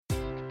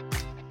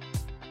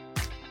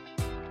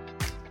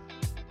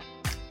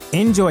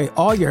Enjoy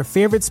all your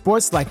favorite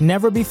sports like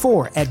never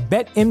before at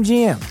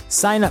BetMGM.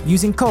 Sign up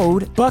using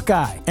code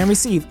Buckeye and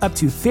receive up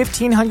to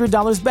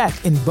 $1,500 back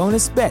in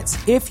bonus bets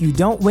if you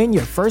don't win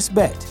your first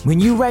bet. When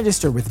you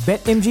register with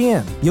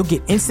BetMGM, you'll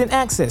get instant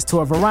access to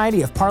a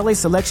variety of parlay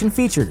selection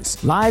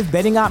features, live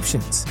betting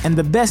options, and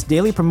the best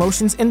daily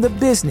promotions in the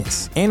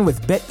business. And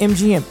with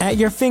BetMGM at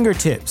your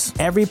fingertips,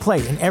 every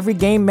play and every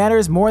game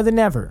matters more than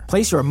ever.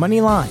 Place your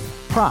money line,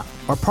 prop,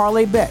 or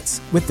parlay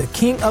bets with the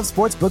king of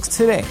sportsbooks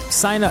today.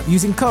 Sign up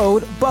using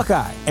code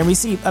Buckeye and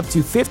receive up to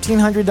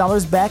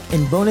 $1,500 back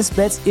in bonus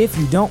bets if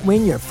you don't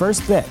win your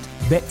first bet.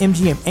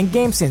 BetMGM and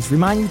GameSense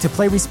remind you to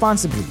play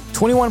responsibly.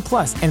 21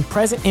 plus and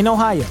present in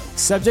Ohio,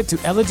 subject to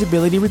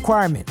eligibility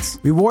requirements.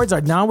 Rewards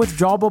are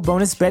non-withdrawable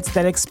bonus bets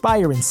that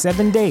expire in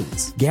 7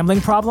 days. Gambling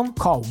problem?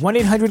 Call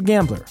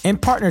 1-800-GAMBLER. In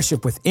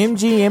partnership with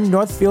MGM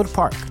Northfield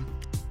Park.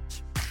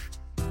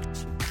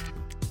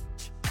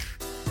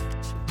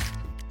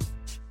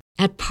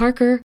 At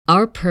Parker,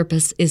 our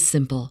purpose is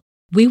simple.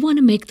 We want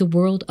to make the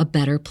world a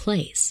better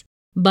place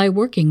by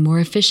working more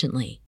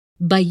efficiently,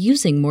 by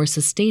using more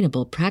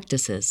sustainable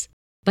practices,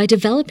 by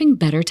developing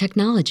better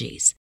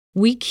technologies.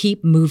 We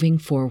keep moving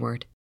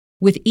forward.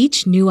 With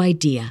each new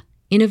idea,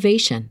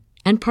 innovation,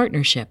 and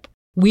partnership,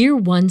 we're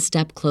one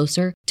step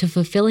closer to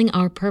fulfilling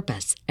our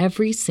purpose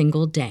every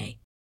single day.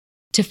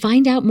 To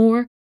find out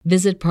more,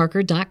 visit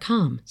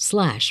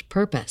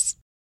parker.com/purpose.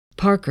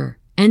 Parker,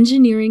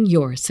 engineering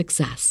your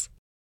success.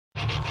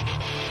 Pardon.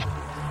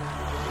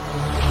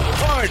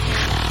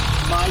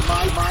 My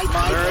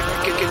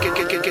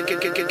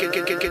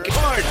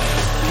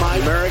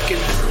American.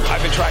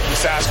 I've been tracking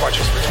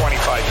Sasquatches for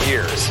 25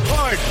 years.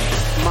 Pardon.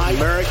 My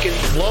American.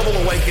 Global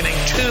awakening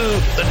to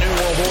the New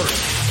World Order.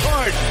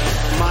 Pardon.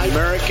 My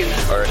American.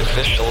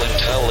 Artificial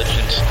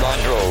intelligence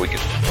android.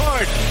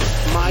 Pardon.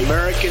 My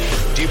American.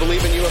 Do you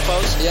believe in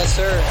UFOs? Yes,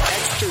 sir.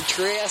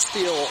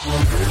 Extraterrestrial.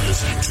 You're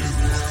listening to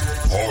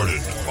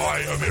Pardon My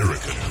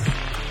American.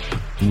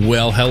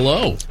 Well,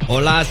 hello.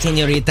 Hola,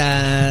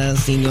 señoritas,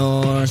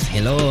 señors.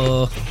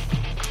 Hello.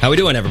 How we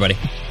doing, everybody?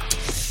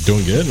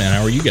 Doing good, man.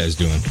 How are you guys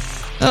doing?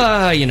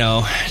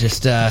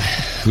 Just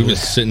We've been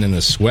sitting in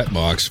the sweat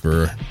box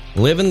for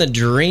living the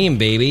dream,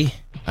 baby.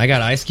 I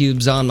got ice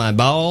cubes on my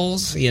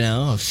balls.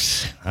 I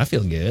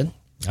feel good.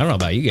 I don't know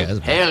about you guys.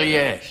 Hell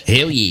yes.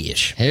 Hell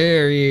yes.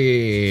 Hell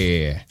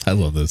yeah. I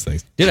love those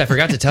things. Dude, I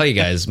forgot to tell you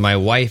guys, my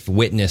wife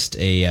witnessed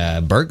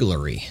a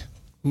burglary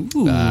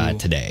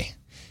today.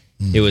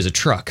 It was a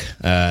truck.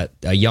 A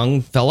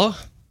young fella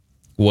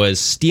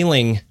was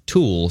stealing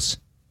tools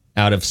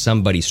out of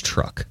somebody's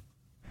truck.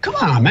 Come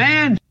on,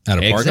 man.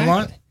 Out of parking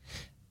lot?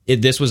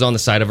 This was on the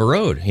side of a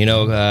road.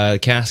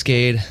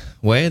 Cascade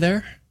Way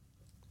there?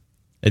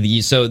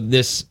 So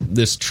this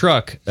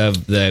truck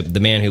of the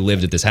man who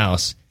lived at this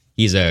house,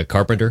 he's a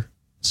carpenter.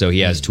 So he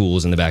has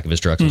tools in the back of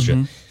his truck and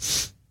shit.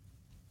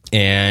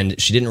 And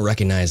she didn't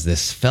recognize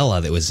this fella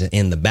that was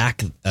in the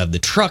back of the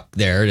truck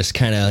there, just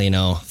kind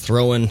of,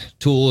 throwing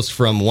tools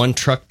from one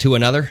truck to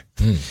another.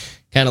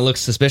 Kind of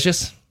looks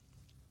suspicious.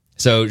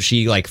 So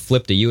she,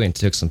 flipped a U and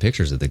took some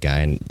pictures of the guy,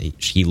 and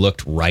she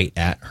looked right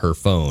at her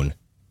phone.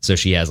 So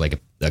she has, a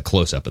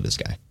close-up of this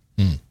guy.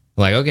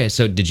 Okay,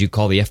 so did you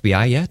call the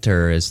FBI yet,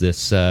 or is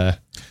this... I'm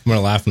going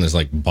to laugh when there's,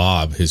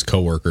 Bob, his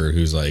coworker,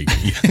 who's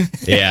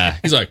yeah.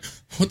 He's like,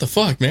 what the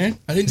fuck, man?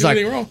 I didn't do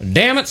anything wrong.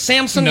 Damn it,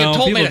 Samson, you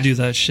told me people do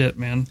that shit,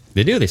 man.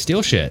 They do. They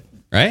steal shit,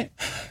 right?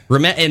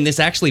 And this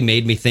actually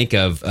made me think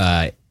of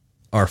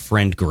our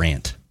friend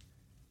Grant,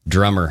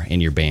 drummer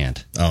in your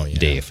band. Oh, yeah.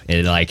 Dave.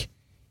 And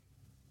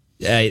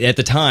at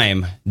the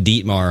time,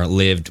 Dietmar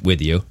lived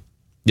with you.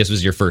 This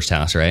was your first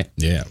house, right?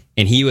 Yeah.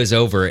 And he was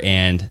over,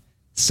 and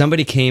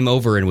somebody came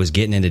over and was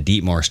getting into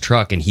Dietmar's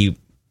truck, and he...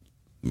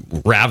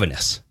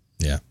 ravenous.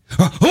 Yeah.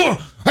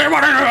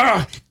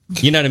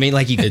 You know what I mean?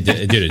 It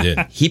did.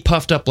 He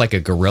puffed up like a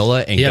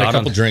gorilla and he had a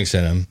couple drinks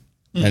in him,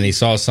 and he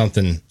saw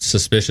something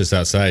suspicious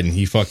outside, and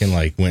he fucking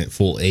went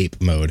full ape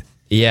mode.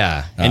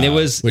 Yeah, and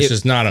which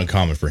is not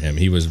uncommon for him.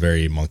 He was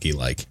very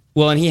monkey-like.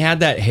 Well, and he had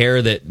that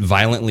hair that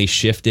violently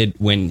shifted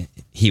when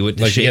he would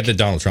he had the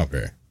Donald Trump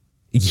hair.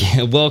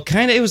 Yeah, well,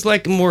 kind of. It was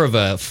more of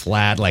a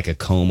flat, like a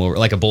comb over,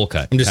 like a bowl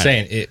cut. I'm just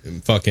saying,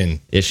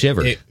 it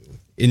shivered.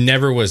 It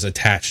never was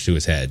attached to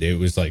his head. It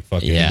was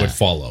it would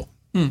follow.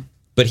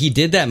 But he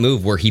did that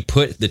move where he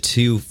put the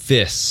two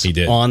fists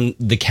on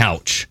the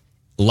couch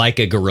like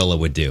a gorilla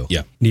would do.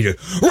 Yeah.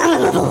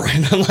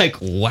 And I'm like,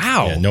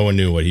 wow. Yeah, no one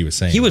knew what he was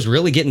saying. He was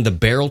really getting the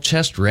barrel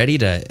chest ready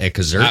to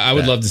exert. I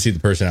would love to see the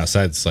person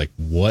outside that's like,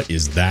 what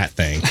is that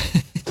thing?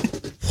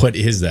 What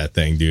is that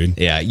thing, dude?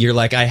 Yeah, you're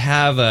like, I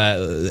have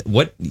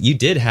what you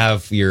did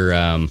have your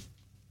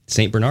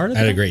St. Bernard? I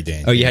had a Great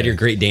Dane. Oh, you had your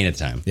Great Dane at the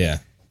time. Yeah.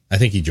 I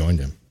think he joined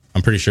him.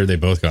 I'm pretty sure they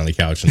both got on the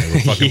couch and they were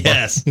fucking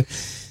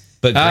yes.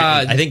 But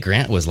I think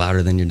Grant was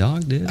louder than your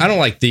dog, dude. I don't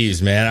like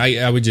thieves, man.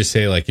 I would just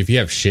say, if you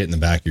have shit in the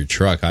back of your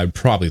truck, I'd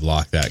probably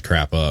lock that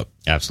crap up.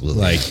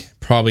 Absolutely.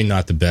 Probably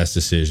not the best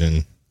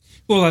decision.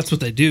 Well, that's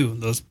what they do.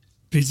 Those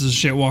pieces of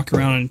shit walk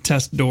around and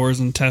test doors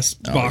and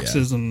test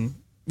boxes and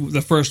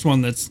the first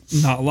one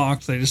that's not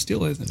locked, they just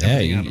steal it. Yeah,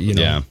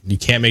 you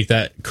can't make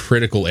that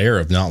critical error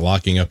of not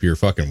locking up your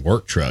fucking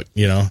work truck.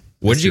 You know,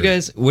 what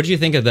did you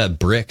think of that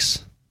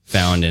bricks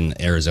found in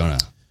Arizona?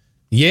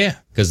 Yeah,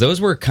 because those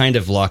were kind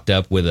of locked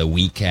up with a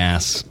weak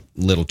ass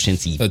little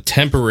chintzy a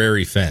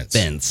temporary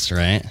fence,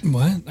 right?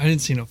 What? I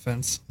didn't see no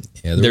fence.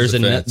 Yeah, there was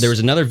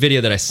another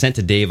video that I sent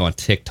to Dave on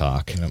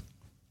TikTok,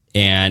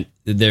 and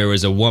there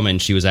was a woman.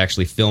 She was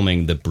actually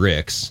filming the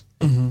bricks,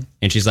 and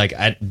she's like,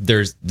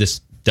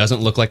 this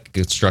doesn't look like a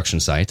construction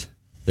site.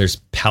 There's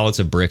pallets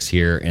of bricks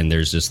here, and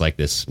there's just like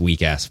this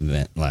weak ass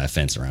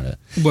fence around it.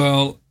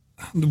 Well,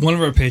 one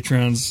of our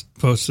patrons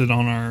posted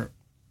on our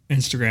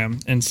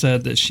Instagram and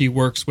said that she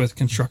works with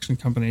construction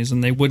companies,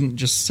 and they wouldn't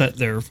just set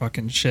their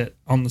fucking shit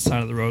on the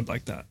side of the road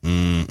like that.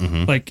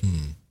 Like,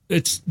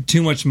 it's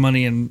too much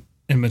money in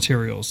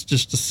materials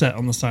just to set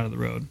on the side of the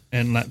road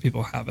and let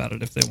people have at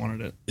it if they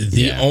wanted it.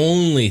 The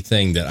only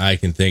thing that I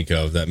can think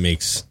of that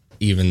makes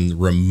even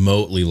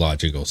remotely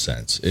logical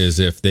sense is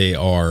if they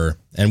are,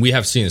 and we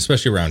have seen,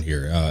 especially around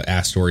here,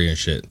 Astoria and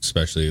shit,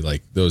 especially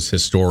like those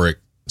historic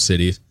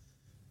cities,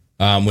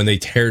 when they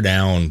tear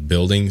down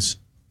buildings,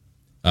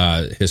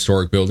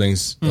 historic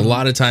buildings, a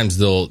lot of times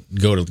they'll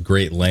go to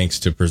great lengths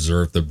to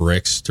preserve the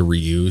bricks to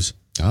reuse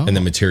and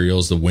the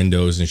materials, the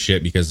windows and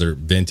shit, because they're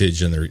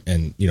vintage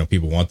and you know,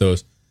 people want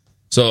those.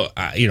 So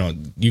you know,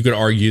 you could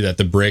argue that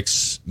the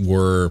bricks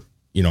were,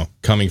 you know,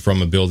 coming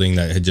from a building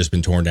that had just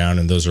been torn down,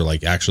 and those are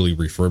like actually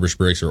refurbished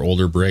bricks or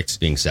older bricks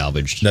being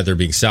salvaged. That they're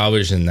being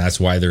salvaged, and that's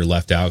why they're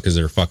left out, because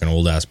they're fucking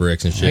old ass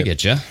bricks and shit. I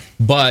get you.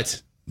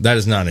 But that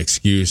is not an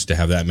excuse to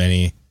have that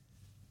many.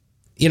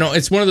 You know,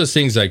 it's one of those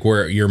things like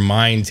where your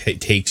mind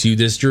takes you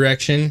this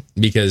direction,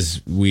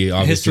 because we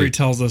obviously history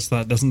tells us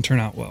that doesn't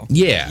turn out well.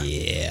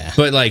 Yeah.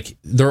 But like,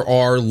 there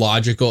are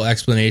logical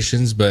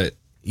explanations, but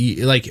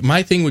like,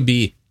 my thing would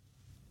be,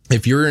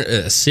 if you're in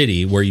a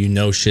city where you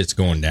know shit's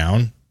going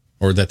down,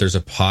 or that there's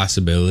a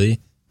possibility,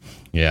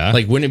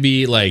 like, wouldn't it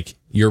be like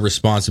your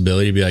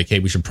responsibility to be like, hey,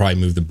 we should probably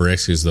move the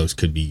bricks because those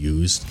could be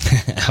used?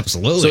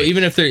 Absolutely. So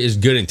even if there is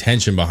good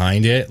intention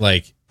behind it,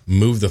 like,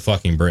 move the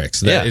fucking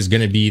bricks. That is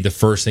going to be the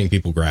first thing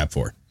people grab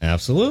for.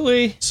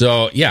 Absolutely.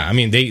 So yeah, I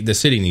mean, the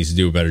city needs to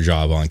do a better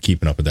job on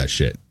keeping up with that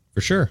shit for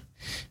sure.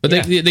 But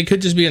they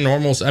could just be a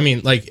normal. I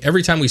mean, like,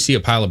 every time we see a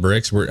pile of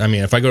bricks,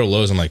 if I go to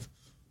Lowe's, I'm like,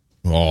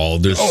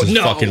 there's some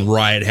fucking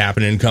riot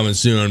happening coming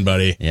soon,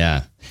 buddy.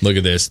 Yeah. Look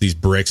at this. These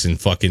bricks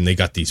and fucking, they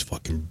got these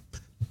fucking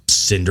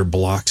cinder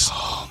blocks.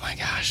 Oh my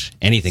gosh.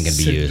 Anything can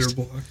be used.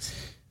 Blocks.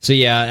 So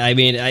yeah, I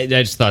mean, I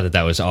just thought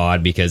that was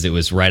odd, because it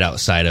was right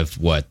outside of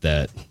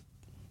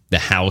the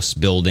house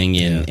building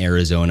in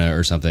Arizona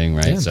or something,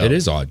 right? Yeah, so it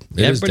is odd.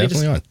 It is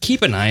definitely odd.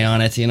 Keep an eye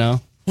on it, you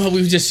know? Well,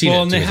 we've just seen it.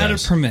 Well, and they had a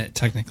permit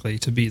technically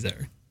to be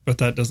there, but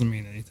that doesn't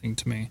mean anything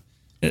to me.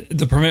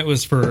 The permit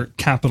was for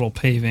Capital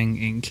Paving,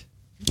 Inc.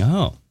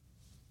 Oh,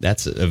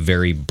 that's a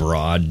very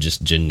broad,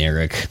 just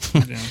generic.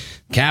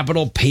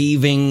 Capital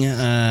Paving.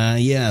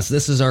 Yes,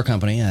 this is our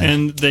company.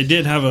 And they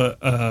did have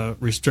a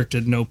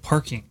restricted no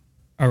parking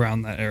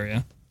around that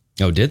area.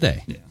 Oh, did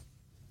they? Yeah.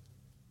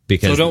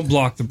 Because, so don't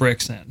block the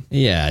bricks in.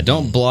 Yeah,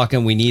 don't block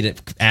them. We need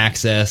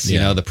access. You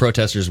know, the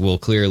protesters will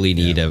clearly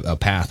need a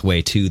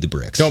pathway to the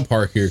bricks. Don't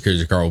park here because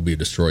your car will be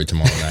destroyed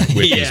tomorrow night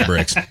with these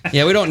bricks.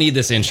 Yeah, we don't need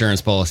this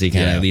insurance policy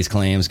kind of these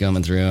claims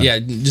coming through. Yeah,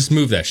 just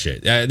move that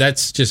shit.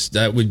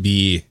 That would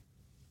be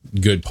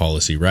good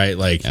policy, right?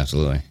 Like,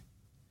 absolutely.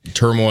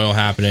 Turmoil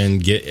happening,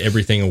 get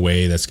everything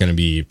away that's going to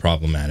be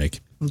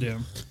problematic. Yeah.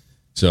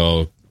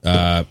 So,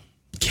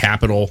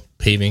 Capital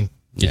Paving.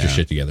 Get your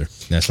shit together.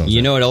 That's what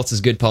you know what else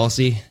is good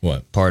policy?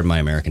 What?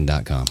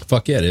 PardonMyAmerican.com.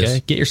 Fuck yeah, it is.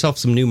 Okay? Get yourself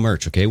some new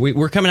merch, okay?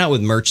 We're coming out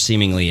with merch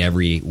seemingly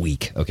every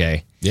week,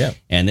 okay? Yeah.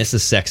 And this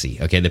is sexy,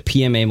 okay? The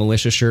PMA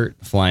Militia shirt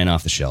flying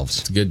off the shelves.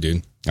 It's good,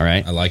 dude. All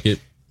right? I like it.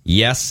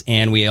 Yes,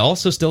 and we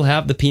also still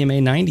have the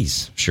PMA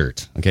 90s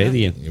shirt, okay?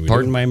 The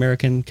Pardon My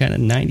American kind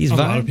of 90s vibe. A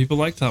lot of people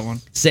like that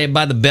one. Saved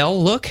by the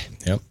Bell look.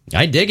 Yep.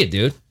 I dig it,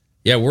 dude.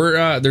 Yeah,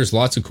 we're there's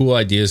lots of cool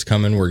ideas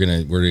coming. We're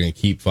gonna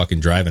keep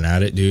fucking driving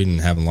at it, dude, and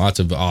having lots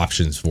of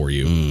options for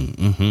you.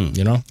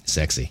 You know,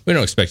 sexy. We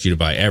don't expect you to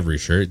buy every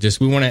shirt.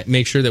 Just we want to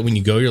make sure that when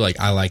you go, you're like,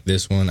 I like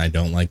this one, I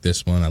don't like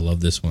this one, I love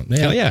this one.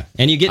 Hell yeah,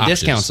 and you get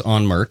discounts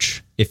on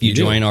merch if you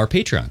join our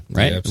Patreon,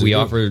 right? We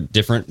offer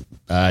different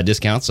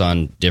discounts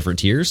on different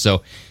tiers,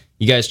 so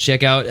you guys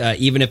check out.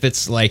 Even if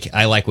it's like,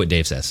 I like what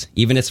Dave says.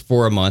 Even if it's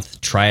for a month,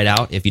 try it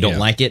out. If you don't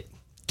like it,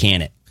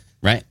 can it.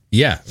 Right?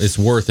 Yeah, it's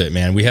worth it,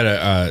 man. We had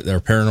our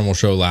paranormal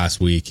show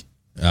last week,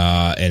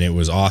 and it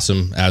was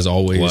awesome, as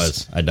always. It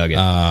was. I dug it.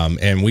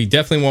 And we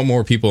definitely want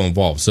more people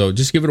involved. So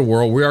just give it a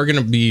whirl. We are going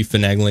to be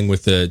finagling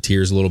with the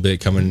tiers a little bit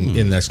coming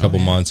in the next couple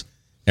months,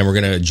 and we're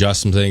going to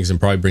adjust some things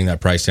and probably bring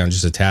that price down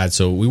just a tad.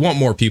 So we want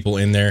more people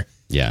in there.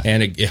 Yeah.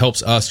 And it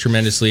helps us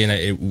tremendously,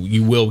 and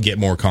you will get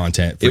more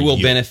content. It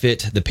will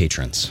benefit the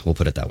patrons. We'll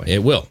put it that way.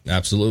 It will.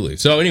 Absolutely.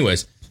 So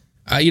anyways,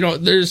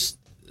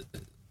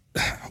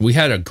 we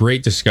had a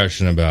great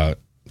discussion about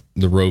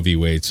the Roe v.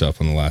 Wade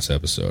stuff on the last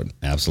episode.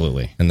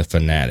 Absolutely. And the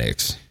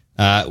fanatics.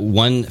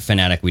 One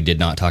fanatic we did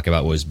not talk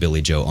about was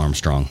Billy Joe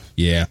Armstrong.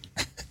 Yeah,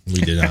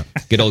 we did not.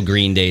 Good old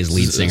Green Day's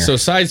lead singer. So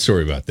side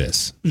story about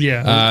this.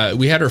 Yeah.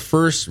 We had our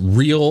first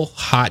real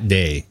hot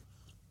day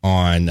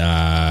on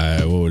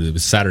it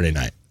was Saturday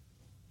night.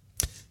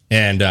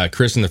 And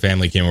Chris and the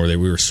family came over there.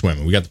 We were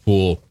swimming. We got the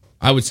pool,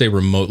 I would say,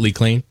 remotely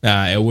clean.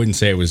 I wouldn't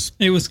say it was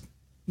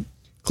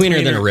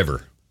cleaner than a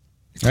river.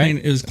 Clean,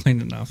 it was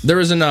clean enough. There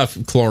was enough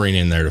chlorine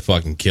in there to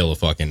fucking kill a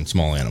fucking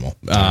small animal.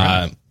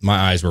 My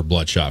eyes were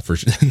bloodshot for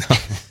sure. No.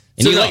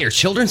 And you let your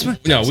children swim?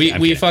 No, we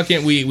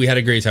had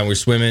a great time. We were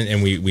swimming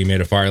and we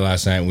made a fire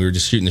last night and we were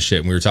just shooting the shit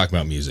and we were talking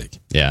about music.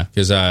 Yeah.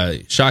 Because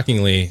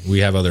shockingly, we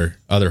have other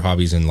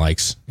hobbies and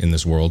likes in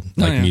this world,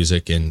 like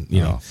music and,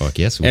 you know. Fuck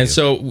yes, we and do.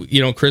 so,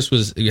 you know, Chris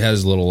has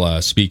his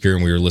little speaker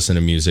and we were listening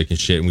to music and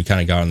shit and we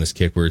kind of got on this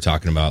kick. We were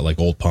talking about like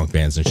old punk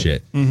bands and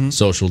shit.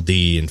 Social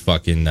D and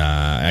fucking,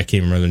 I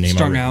can't remember the name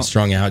of it.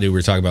 Strung Out, dude. We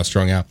were talking about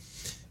Strung Out.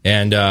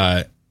 And,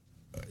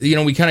 you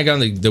know, we kind of got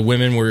on the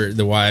women were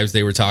the wives.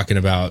 They were talking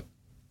about,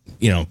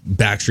 you know,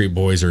 Backstreet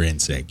Boys or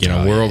NSYNC. You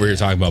know, we're over here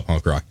talking about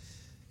punk rock.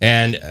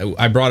 And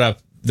I brought up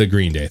the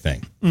Green Day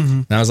thing.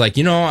 And I was like,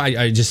 you know,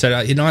 I just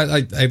said, you know,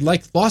 I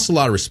lost a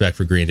lot of respect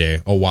for Green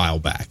Day a while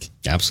back.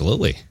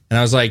 Absolutely. And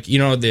I was like, you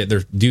know, their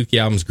Dookie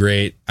album's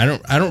great. I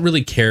don't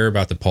really care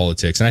about the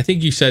politics. And I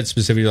think you said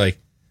specifically, like,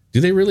 do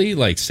they really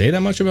like say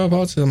that much about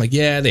politics? I'm like,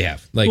 yeah, they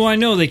have. Like, well, I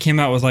know they came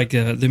out with like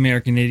the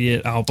American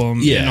Idiot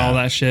album and all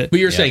that shit. But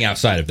you're saying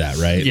outside of that,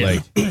 right? Yeah.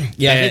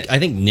 Like, I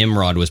think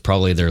Nimrod was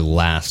probably their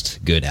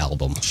last good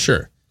album.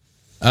 Sure.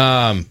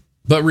 But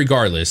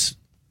regardless,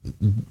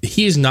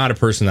 he's not a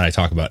person that I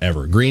talk about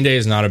ever. Green Day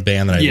is not a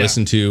band that I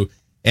listen to,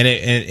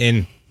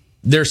 and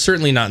they're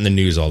certainly not in the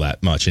news all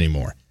that much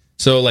anymore.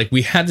 So like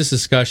we had this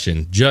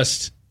discussion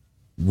just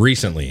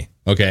recently,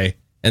 okay?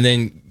 And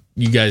then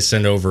you guys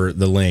send over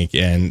the link,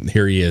 and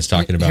here he is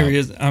talking about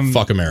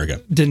fuck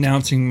America.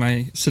 Denouncing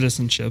my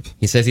citizenship.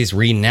 He says he's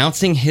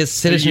renouncing his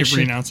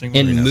citizenship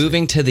and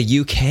moving to the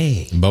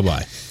UK.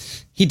 Bye-bye.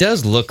 He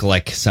does look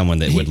like someone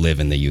that would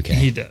live in the UK.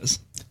 He does.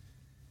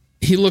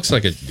 He looks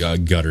like a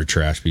gutter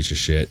trash piece of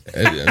shit,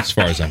 as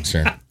far as I'm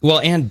concerned.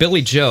 Well, and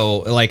Billy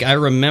Joe, like I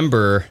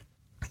remember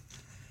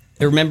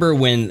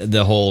when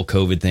the whole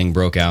COVID thing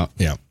broke out.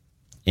 Yeah.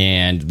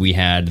 And we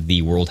had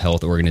the World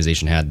Health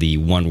Organization had the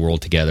One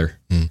World Together,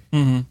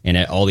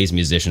 and all these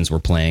musicians were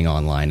playing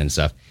online and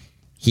stuff.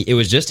 It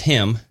was just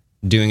him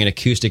doing an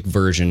acoustic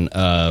version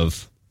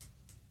of,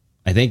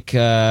 I think,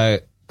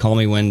 "Call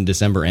Me When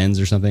December Ends"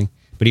 or something.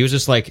 But he was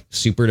just like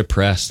super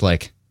depressed,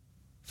 like,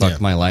 "Fuck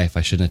my life!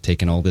 I shouldn't have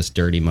taken all this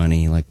dirty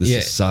money. Like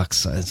this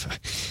sucks."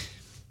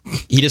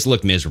 He just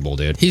looked miserable,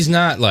 dude. He's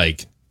not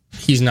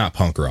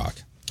punk rock.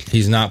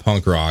 He's not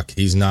punk rock.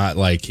 He's not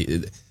like.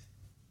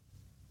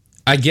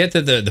 I get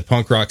that the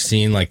punk rock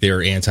scene, like they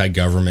were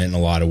anti-government in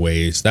a lot of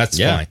ways. That's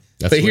fine.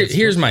 But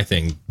here's my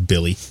thing,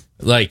 Billy.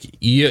 Like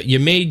you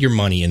made your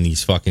money in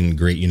these fucking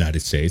great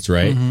United States,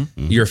 right?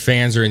 Your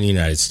fans are in the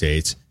United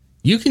States.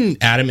 You can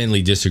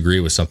adamantly disagree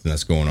with something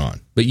that's going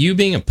on, but you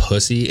being a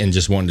pussy and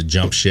just wanting to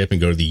jump ship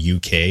and go to the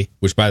UK,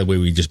 which by the way,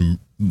 we just,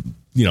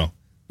 you know,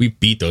 we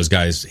beat those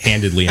guys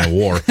handedly in a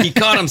war. He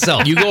caught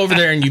himself. You go over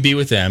there and you be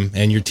with them,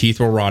 and your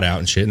teeth will rot out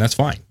and shit, and that's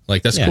fine.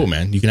 Like that's cool,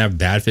 man. You can have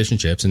bad fish and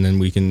chips, and then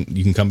you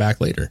can come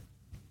back later.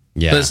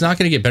 Yeah, but it's not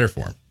going to get better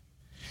for him.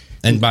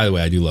 And by the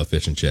way, I do love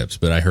fish and chips,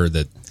 but I heard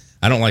that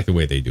I don't like the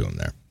way they do them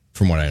there,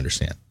 from what I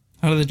understand.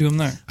 How do they do them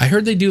there? I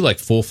heard they do like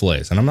full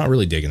fillets, and I'm not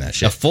really digging that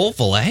shit. A full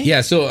fillet?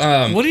 Yeah. So,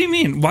 what do you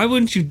mean? Why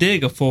wouldn't you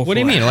dig a full? What do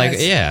you mean? Like,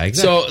 yeah,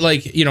 exactly. So,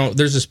 like, you know,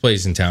 there's this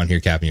place in town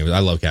here, Capanovis. I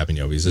love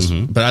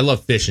Capanovis, but I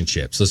love fish and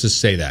chips. Let's just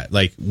say that.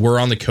 Like, we're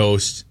on the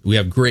coast. We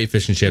have great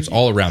fish and chips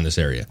all around this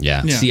area.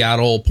 Yeah.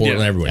 Seattle,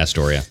 Portland, everywhere.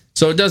 Astoria.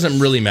 So it doesn't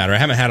really matter. I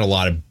haven't had a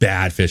lot of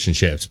bad fish and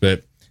chips,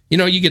 but you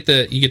know, you get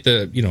the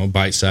you know,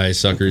 bite-sized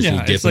suckers.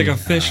 Yeah, it's like a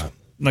fish,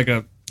 like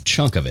a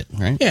chunk of it,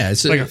 right? Yeah,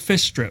 it's like a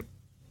fish strip.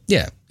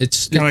 Yeah,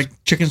 it's kind of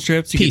like chicken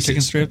strips. You pieces. get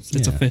chicken strips.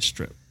 It's a fish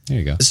strip. There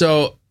you go.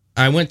 So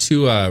I went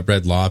to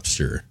Red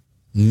Lobster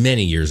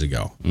many years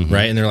ago,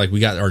 right? And they're like,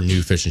 we got our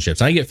new fish and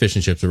chips. And I get fish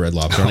and chips at Red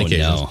Lobster on occasion.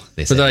 No.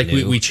 But they're like,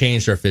 we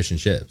changed our fish and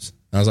chips.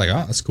 And I was like,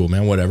 oh, that's cool,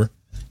 man. Whatever.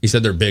 He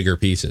said they're bigger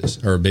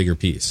pieces or a bigger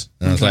piece.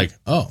 And I was like,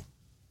 oh,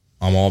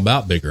 I'm all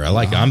about bigger.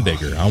 I'm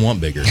bigger. I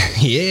want bigger.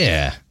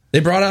 Yeah. They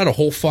brought out a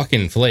whole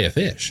fucking fillet of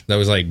fish that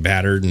was like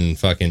battered and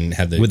fucking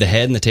had with the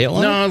head and the tail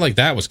on it? No, like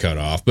that was cut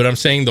off. But I'm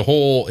saying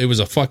it was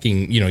a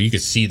fucking, you know, you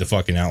could see the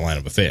fucking outline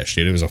of a fish,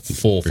 dude. It was a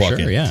full fucking.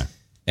 Sure, yeah.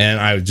 And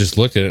I just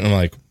looked at it and I'm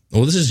like,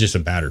 well, this is just a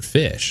battered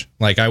fish.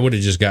 Like I would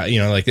have just got, you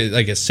know, like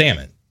a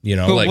salmon, you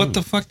know. But like, what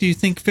the fuck do you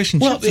think fish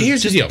and chips is?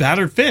 Here's just the deal.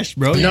 Battered fish,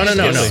 bro. No.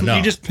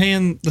 You're just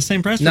paying the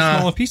same price for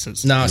smaller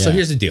pieces. No, so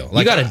here's the deal.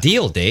 Like, you got a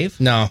deal,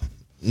 Dave. No,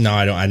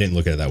 I don't. I didn't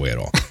look at it that way at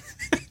all.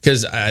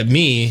 Because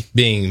me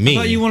being me. I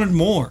thought you wanted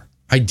more.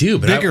 I do,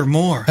 but bigger,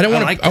 more. I don't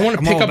want to. like I want to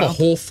I'm pick all up a about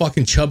whole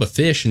fucking chub of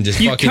fish and just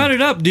You fucking cut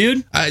it up,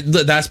 dude.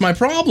 That's my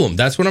problem.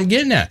 That's what I'm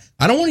getting at.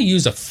 I don't want to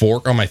use a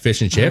fork on my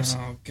fish and chips.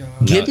 Oh, God.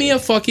 Give me a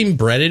fucking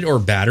breaded or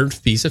battered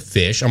piece of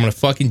fish. I'm gonna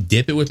fucking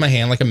dip it with my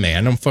hand like a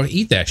man. I'm fucking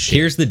eat that shit.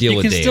 Here's the deal You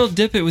with can Dave. still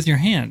dip it with your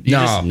hand. You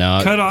No. just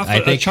No, cut off I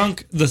a think-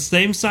 chunk the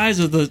same size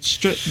of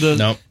the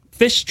Nope.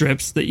 fish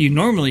strips that you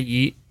normally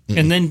eat,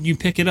 and then you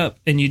pick it up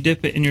and you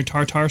dip it in your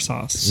tartar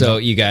sauce. So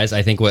you guys,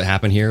 I think what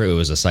happened here, it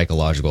was a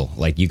psychological.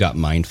 Like you got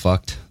mind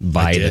fucked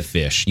by did. the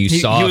fish. You He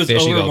saw a was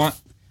fish. You go, overwa-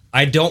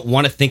 I don't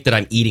want to think that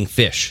I'm eating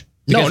fish.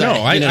 No, Because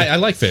I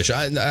like fish.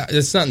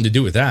 It's nothing to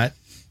do with that.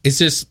 It's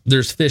just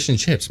there's fish and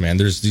chips, man.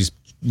 There's these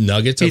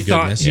nuggets He of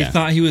goodness.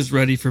 thought he was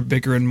ready for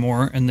bigger and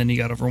more, and then he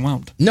got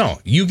overwhelmed.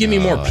 No, you give me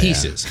more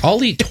pieces.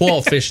 I'll eat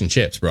 12 fish and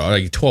chips, bro.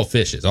 Like 12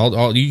 fishes.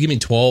 You give me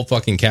 12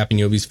 fucking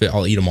Capinobis fish.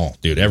 I'll eat them all,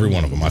 dude. Every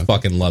one of them. I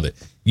fucking love it.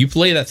 You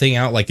play that thing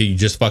out like you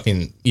just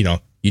fucking,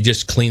 you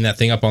just clean that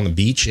thing up on the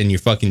beach and you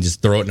fucking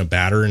just throw it in a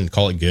batter and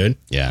call it good.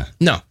 Yeah.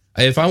 No,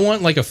 if I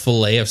want like a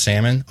fillet of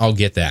salmon, I'll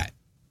get that.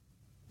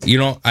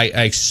 I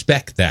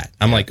expect that.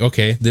 I'm like,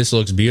 okay, this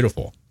looks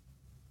beautiful.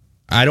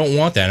 I don't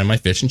want that in my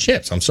fish and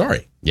chips. I'm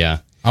sorry. Yeah.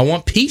 I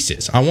want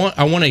pieces. I want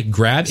to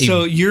grab.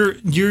 So you're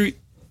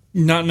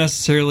not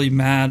necessarily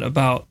mad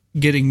about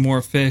getting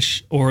more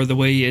fish or the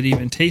way it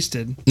even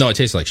tasted. No, it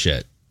tastes like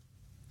shit.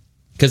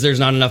 Because there's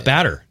not enough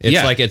batter.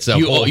 It's like it's a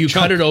whole you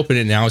chunk. cut it open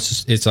and now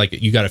it's like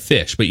you got a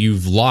fish, but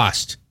you've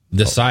lost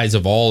the size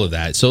of all of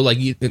that. So like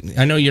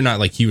I know you're not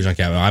like huge on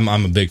Captain.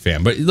 I'm a big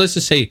fan, but let's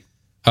just say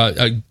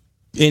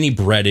any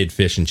breaded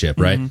fish and chip,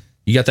 right?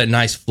 You got that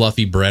nice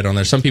fluffy bread on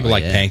there. Some people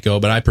like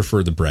panko, but I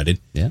prefer the breaded.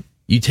 Yeah.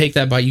 You take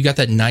that bite, you got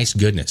that nice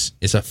goodness.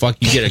 It's a fuck.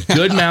 You get a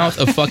good mouth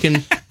of fucking.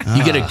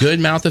 You get a good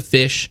mouth of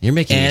fish. You're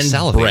making me and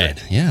salivate.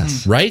 bread.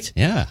 Yes. Right.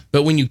 Yeah.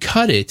 But when you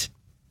cut it,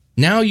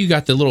 now you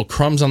got the little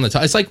crumbs on the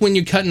top. It's like when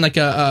you're cutting like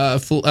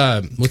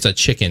what's that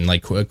chicken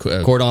like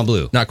Cordon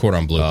bleu. not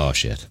cordon bleu. Oh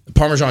shit.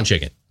 Parmesan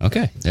chicken.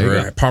 Okay. There you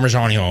Or go.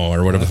 Parmigiano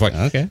or whatever the fuck.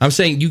 Okay. I'm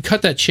saying you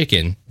cut that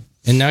chicken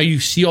and now you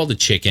see all the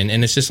chicken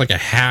and it's just like a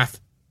half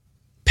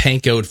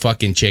pankoed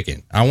fucking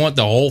chicken. I want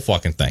the whole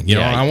fucking thing. You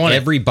know, I want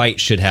every bite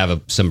should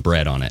have some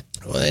bread on it.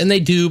 and they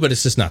do, but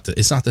it's just not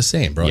it's not the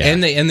same, bro. Yeah.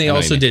 And they I know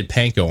also what you mean. did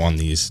panko on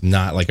these,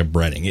 not like a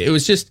breading. It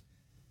was just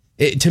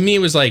to me it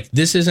was like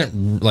this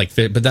isn't like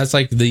fit, but that's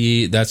like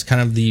that's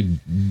kind of the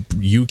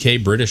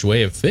UK British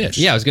way of fish.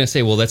 Yeah, I was going to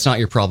say, well, that's not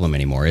your problem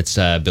anymore. It's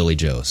Billy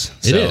Joe's.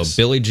 It is.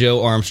 Billy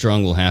Joe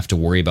Armstrong will have to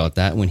worry about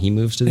that when he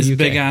moves to the His UK.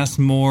 big ass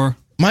more.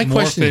 My more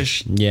question-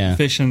 fish. Yeah.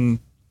 Fish and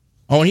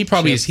Oh, and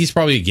he's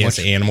probably against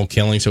animal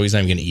killing, so he's not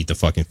even going to eat the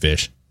fucking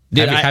fish.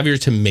 Dude, have your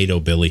tomato,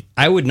 Billy.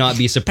 I would not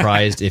be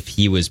surprised if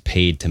he was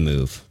paid to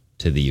move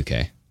to the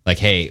UK. Like,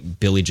 hey,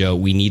 Billy Joe,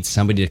 we need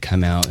somebody to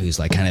come out who's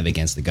like kind of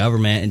against the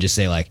government and just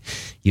say like,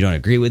 you don't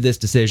agree with this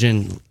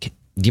decision. Do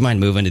you mind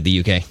moving to the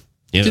UK?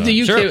 You know,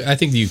 The UK, sure. I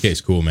think the UK is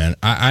cool, man.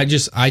 I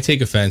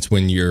take offense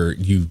when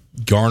you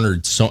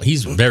garnered so.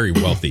 He's very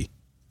wealthy,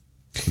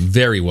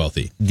 very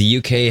wealthy. The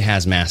UK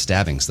has mass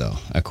stabbings, though,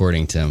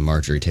 according to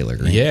Marjorie Taylor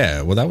Greene.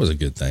 Yeah, well, that was a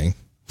good thing.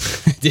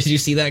 Did you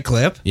see that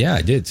clip? Yeah,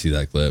 I did see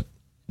that clip.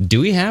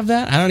 Do we have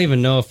that? I don't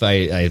even know if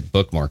I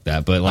bookmarked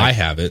that, but like, I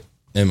have it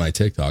in my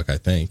TikTok. I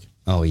think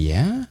oh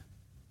yeah.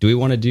 Do we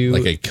want to do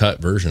like a cut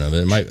version of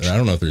it. I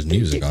don't know if there's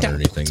music on it or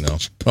anything though.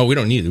 Oh, we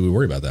don't need it. We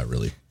worry about that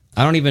really.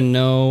 I don't even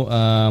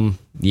know.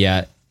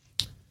 Yeah.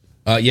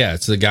 Yeah,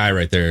 it's the guy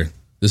right there.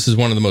 This is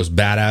one of the most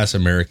badass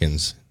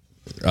Americans.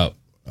 Up,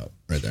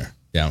 right there,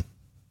 down,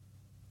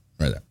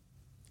 right there.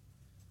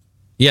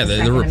 Yeah,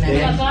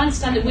 I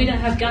understand that we don't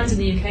have guns in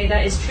the UK.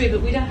 That is true,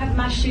 but we don't have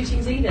mass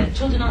shootings either.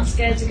 Children aren't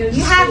scared to go to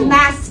You school. have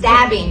mass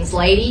stabbings,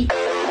 lady.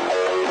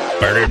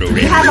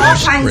 You have all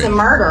kinds of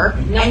murder,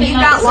 and you've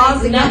got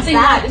laws against nothing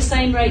like that. the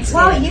same rates.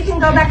 Well, here. you can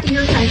go back to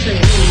your country.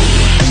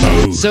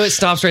 So it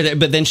stops right there,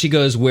 but then she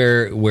goes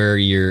where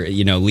you're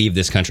leave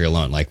this country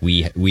alone. Like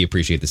we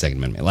appreciate the Second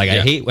Amendment. Like I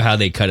Yeah. hate how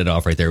they cut it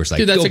off right there. It was like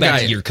Dude, that's go a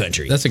back guy, to your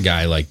country. That's a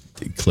guy like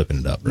clipping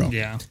it up, bro.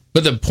 Yeah.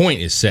 But the point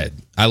is said.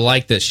 I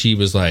like that she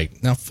was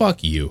like, now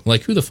fuck you.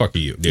 Like, who the fuck are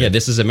you, dude? Yeah,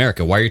 this is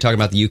America. Why are you talking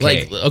about the UK?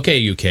 Like,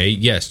 okay, UK,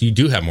 yes, you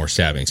do have more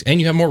stabbings and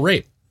you have more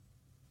rape.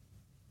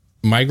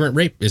 Migrant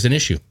rape is an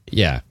issue.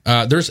 Yeah.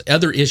 There's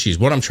other issues.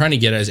 What I'm trying to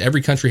get at is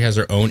every country has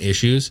their own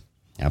issues.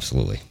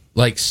 Absolutely.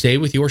 Like, stay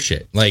with your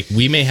shit. Like,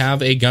 we may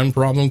have a gun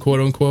problem, quote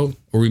unquote,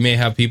 or we may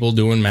have people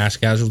doing mass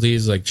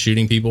casualties, like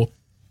shooting people.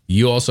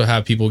 You also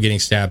have people getting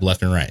stabbed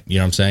left and right. You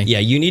know what I'm saying? Yeah,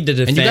 you need to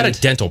defend. And you got a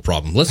dental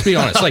problem. Let's be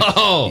honest. Like,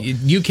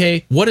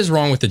 UK, what is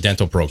wrong with the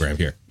dental program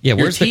here? Yeah,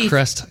 Your where's the teeth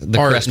crest? The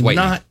are crest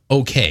whitening? not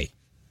okay.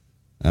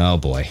 Oh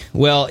boy.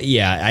 Well,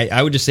 yeah,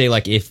 I would just say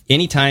like if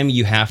anytime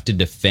you have to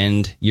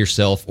defend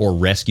yourself or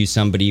rescue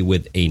somebody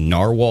with a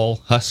narwhal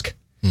husk,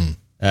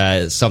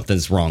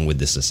 something's wrong with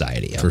this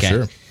society. Okay? For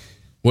sure.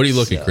 What are you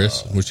looking,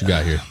 Chris? What you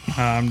got here?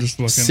 I'm just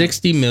looking.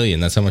 60 million.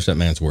 That's how much that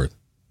man's worth.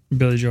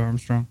 Billy Joe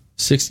Armstrong.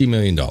 $60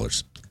 million.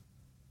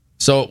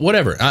 So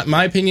whatever.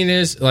 My opinion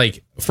is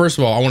like, first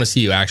of all, I want to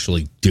see you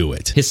actually do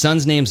it. His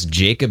son's name's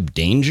Jacob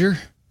Danger.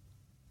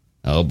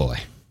 Oh boy.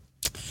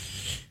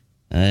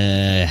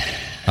 I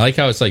like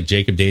how it's like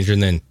Jacob Danger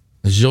and then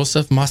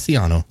Joseph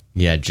Marciano.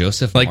 Yeah,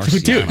 Joseph like,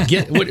 Marciano.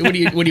 Dude, what do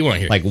you want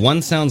here? Like,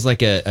 one sounds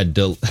like no,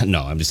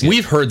 I'm just kidding.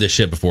 We've heard this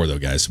shit before, though,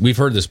 guys. We've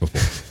heard this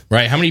before,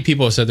 right? How many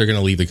people have said they're going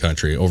to leave the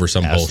country over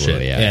some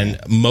bullshit? Yeah, and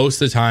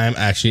most of the time,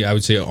 actually, I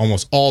would say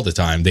almost all the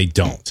time, they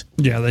don't.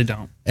 Yeah, they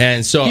don't.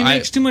 And so he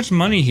makes too much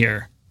money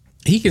here.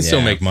 He can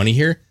still make money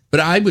here, but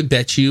I would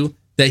bet you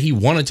that he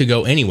wanted to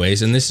go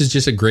anyways, and this is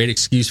just a great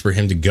excuse for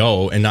him to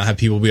go and not have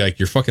people be like,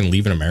 "You're fucking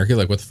leaving America?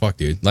 Like, what the fuck,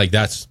 dude?" Like,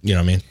 that's, you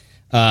know what I mean?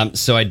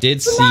 So I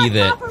did see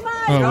that.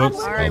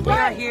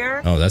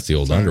 Oh, that's the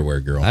old underwear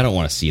girl. I don't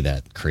want to see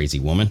that crazy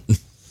woman.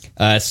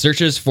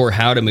 Searches for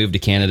how to move to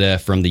Canada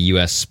from the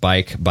U.S.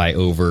 spike by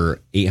over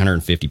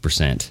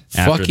 850%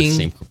 after the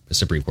same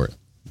Supreme Court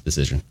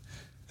decision.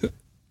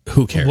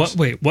 Who cares?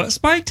 What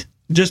spiked?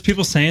 Just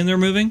people saying they're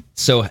moving?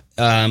 So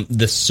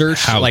the search,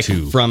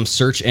 from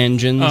search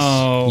engines,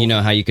 you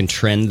know how you can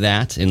trend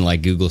that in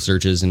like Google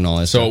searches and all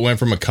that stuff? So it went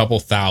from a couple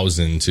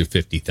thousand to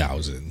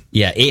 50,000.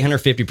 Yeah,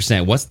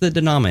 850%. What's the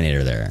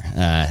denominator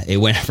there? It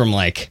went from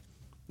like,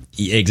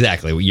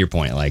 exactly your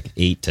point, like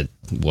 8 to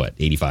what,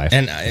 85?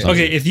 And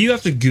okay, if you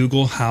have to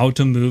Google how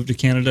to move to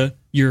Canada,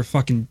 you're a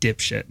fucking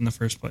dipshit in the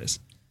first place.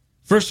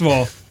 First of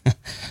all,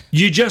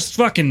 you just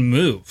fucking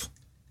move.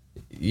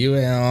 You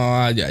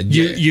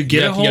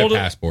get a hold of a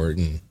passport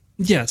and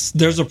yes,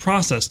 there's a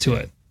process to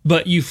it,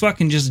 but you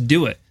fucking just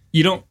do it.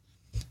 You don't.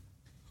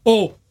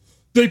 Oh,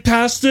 they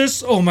passed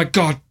this. Oh my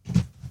god.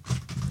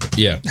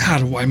 Yeah. How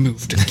do I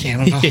move to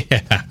Canada?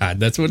 Yeah,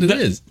 that's what it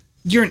is.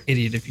 You're an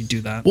idiot if you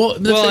do that. Well,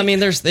 I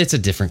mean, it's a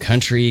different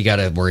country. You got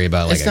to worry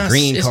about like a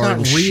green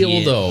card. It's not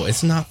real though.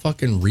 It's not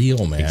fucking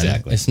real, man.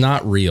 Exactly. It's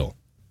not real.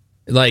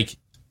 Like,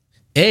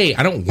 I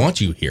don't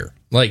want you here.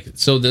 Like,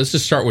 so let's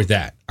just start with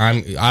that.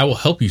 I will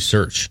help you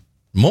search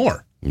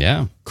more.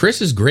 Yeah.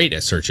 Chris is great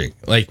at searching.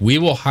 Like,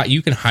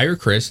 you can hire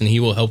Chris and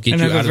he will help get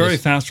and you have out a of very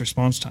this. fast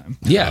response time.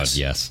 Yes.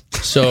 Yes.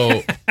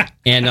 So,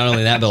 and not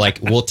only that, but like,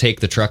 we'll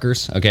take the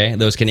truckers, okay?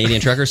 Those Canadian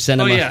truckers, send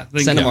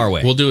them our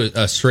way. We'll do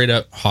a straight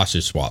up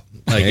hostage swap.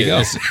 Like, there you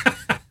go.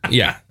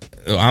 Yeah.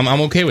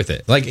 I'm okay with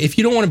it. Like, if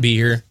you don't want to be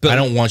here, I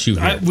don't want you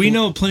here. We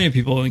know plenty of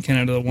people in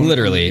Canada that want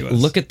literally to come to the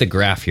US. Look at the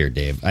graph here,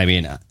 Dave. I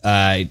mean,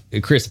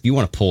 Chris, if you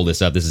want to pull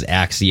this up, this is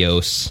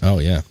Axios. Oh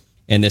yeah,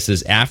 and this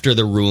is after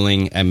the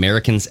ruling.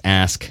 Americans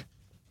ask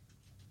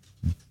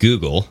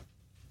Google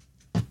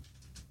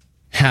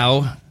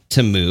how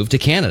to move to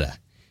Canada,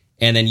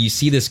 and then you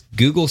see this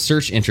Google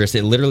search interest.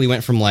 It literally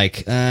went from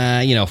like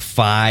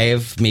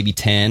 5, maybe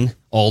 10,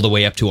 all the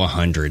way up to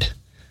 100.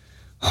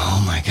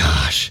 Oh my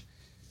gosh.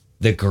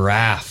 The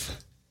graph.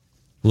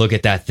 Look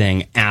at that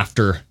thing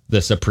after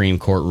the Supreme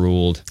Court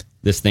ruled.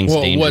 This thing's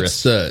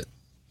dangerous.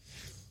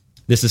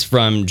 This is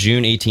from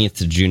June 18th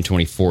to June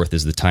 24th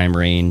is the time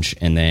range.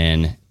 And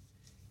then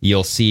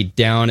you'll see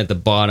down at the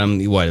bottom,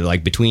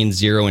 like between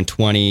 0 and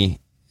 20,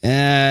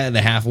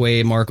 the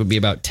halfway mark would be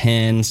about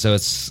 10. So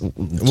it's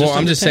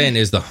I'm just saying,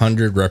 is the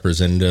 100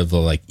 representative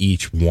of like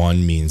each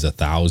one means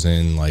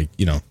 1,000? Like,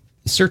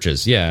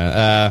 searches.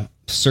 Yeah.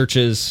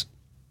 Searches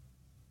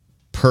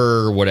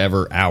per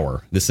whatever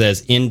hour. This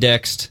says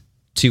indexed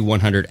to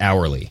 100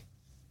 hourly,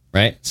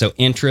 right? So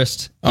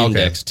interest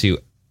indexed to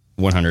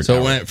 100 So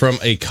hourly. it went from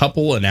a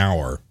couple an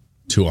hour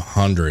to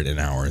 100 an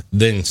hour,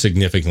 then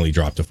significantly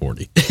dropped to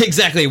 40.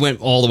 Exactly. It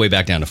went all the way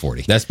back down to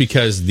 40. That's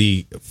because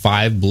the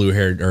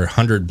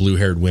 100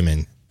 blue-haired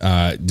women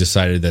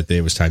decided that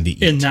it was time to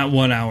eat. In that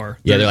 1 hour.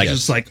 Yeah, they're like,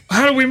 just like,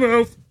 how do we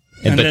move?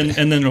 And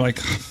then they're like,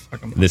 oh,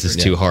 fuck, I'm this is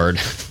too hard.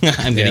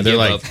 I'm going to give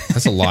up.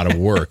 That's a lot of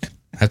work.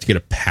 I have to get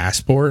a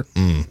passport.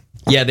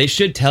 Yeah, they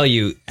should tell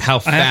you how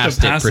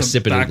fast it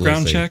precipitously.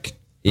 Background check.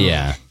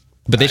 Yeah,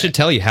 but they should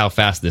tell you how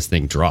fast this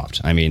thing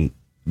dropped. I mean,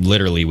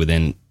 literally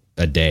within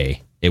a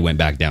day, it went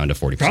back down to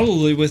 40%.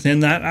 Probably within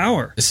that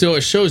hour. So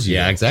it shows you.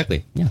 Yeah,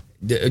 exactly. Yeah,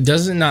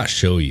 does it not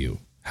show you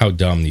how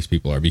dumb these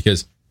people are?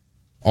 Because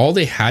all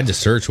they had to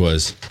search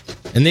was,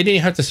 and they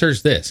didn't have to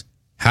search this.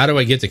 How do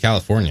I get to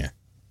California?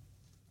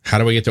 How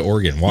do I get to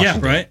Oregon,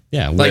 Washington? Yeah, right.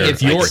 Yeah, like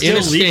if you're in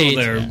a legal state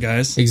there,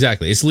 guys.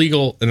 Exactly, it's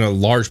legal in a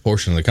large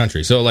portion of the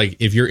country. So, like,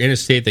 if you're in a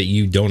state that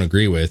you don't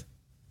agree with,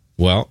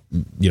 well,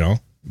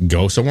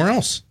 go somewhere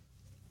else.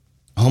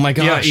 Oh my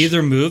gosh! Yeah,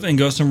 either move and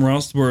go somewhere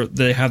else where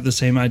they have the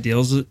same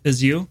ideals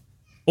as you,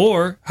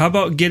 or how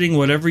about getting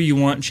whatever you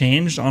want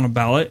changed on a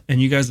ballot and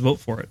you guys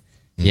vote for it?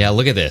 Yeah,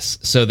 look at this.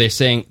 So they're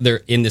saying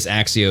in this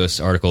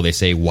Axios article, they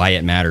say why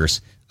it matters.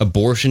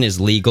 Abortion is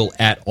legal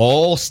at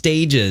all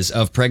stages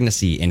of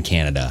pregnancy in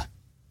Canada.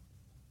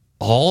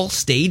 All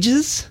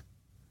stages?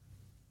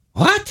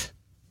 What?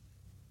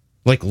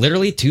 Like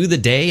literally to the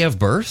day of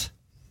birth?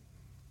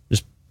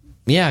 Just,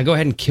 go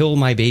ahead and kill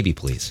my baby,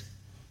 please.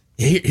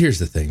 Here's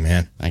the thing,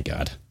 man. My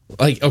God.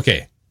 Like,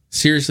 okay,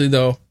 seriously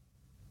though,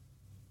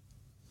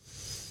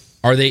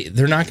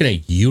 they're not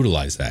going to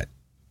utilize that.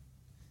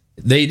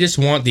 They just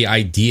want the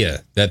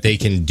idea that they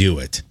can do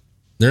it.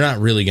 They're not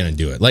really going to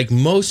do it. Like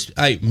most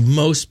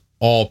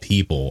all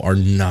people are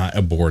not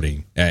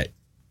aborting at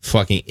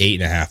fucking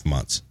 8.5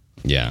 months.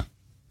 Yeah.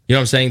 You know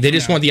what I'm saying? They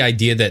just want the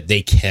idea that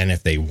they can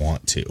if they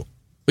want to.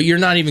 But you're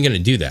not even going to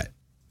do that.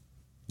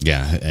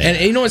 Yeah. And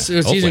you know what's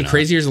even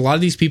crazier is a lot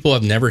of these people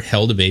have never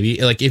held a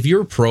baby. Like, if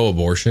you're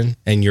pro-abortion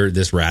and you're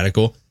this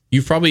radical,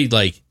 you probably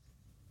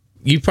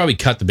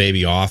cut the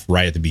baby off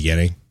right at the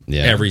beginning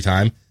every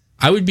time.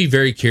 I would be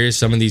very curious,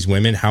 some of these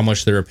women, how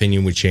much their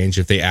opinion would change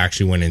if they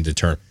actually went into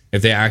term.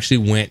 If they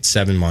actually went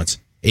 7 months,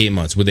 8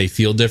 months, would they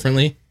feel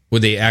differently?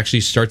 Would they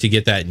actually start to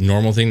get that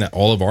normal thing that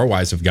all of our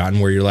wives have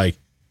gotten, where you're like,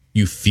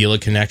 you feel a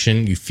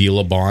connection, you feel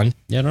a bond?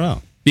 Yeah, I don't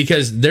know.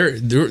 Because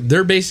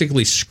they're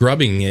basically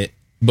scrubbing it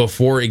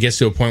before it gets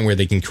to a point where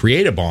they can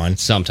create a bond.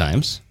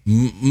 Sometimes.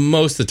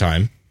 Most of the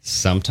time.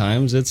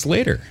 Sometimes it's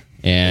later.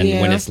 And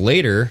when it's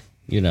later,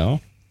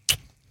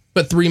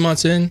 But 3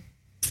 months in,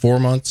 4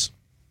 months,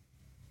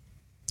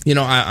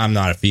 I'm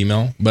not a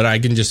female, but I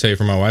can just say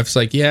for my wife, it's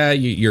like, yeah,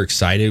 you're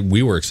excited.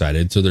 We were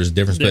excited. So there's a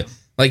difference. Yeah. But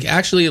like,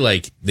 actually,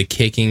 like the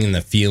kicking and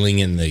the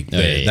feeling and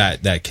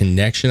that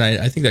connection,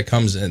 I think that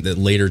comes in the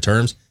later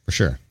terms. For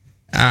sure.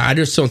 I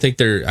just don't think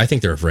I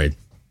think they're afraid.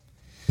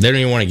 They don't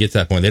even want to get to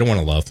that point. They don't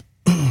want to love.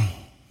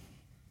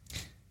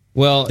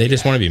 Well, they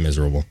just want to be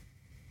miserable.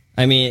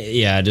 I mean,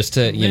 yeah, just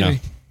to,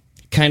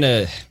 kind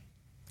of.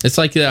 It's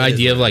like the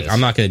idea of like, I'm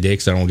not going to date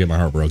because I don't want to get my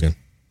heart broken.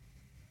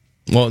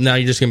 Well, now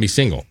you're just going to be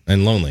single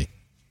and lonely.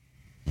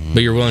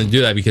 But you're willing to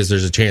do that because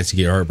there's a chance to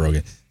get your heart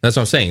broken. That's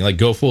what I'm saying. Like,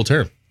 go full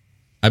term.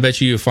 I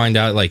bet you find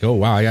out like, oh,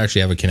 wow, I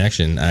actually have a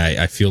connection.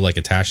 I feel like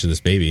attached to this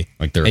baby.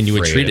 Like they're and you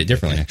would afraid treat of it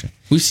differently.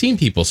 We've seen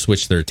people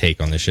switch their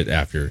take on this shit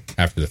after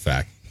the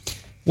fact.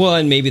 Well,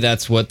 and maybe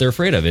that's what they're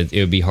afraid of. It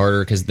would be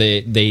harder because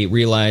they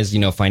realize,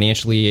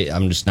 financially,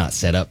 I'm just not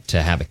set up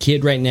to have a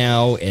kid right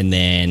now. And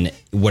then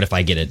what if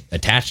I get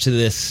attached to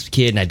this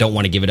kid and I don't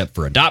want to give it up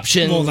for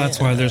adoption? Well, that's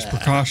why there's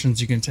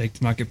precautions you can take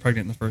to not get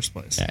pregnant in the first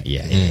place.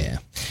 Yeah.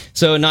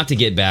 So not to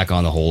get back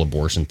on the whole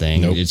abortion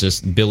thing. Nope. It's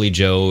just Billy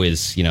Joe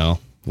is,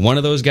 one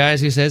of those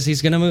guys who says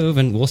he's going to move,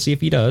 and we'll see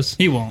if he does.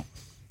 He won't.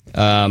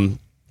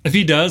 If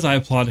he does, I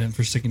applaud him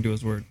for sticking to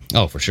his word.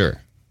 Oh, for sure.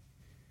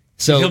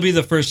 So he'll be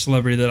the first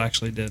celebrity that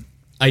actually did.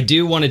 I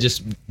do want to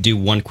just do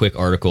one quick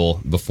article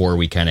before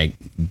we kind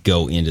of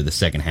go into the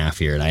second half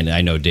here. And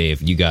I know,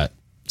 Dave, you got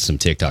some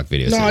TikTok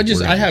videos. No,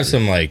 I have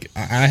some I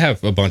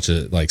have a bunch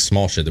of like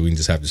small shit that we can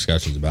just have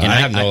discussions about. And I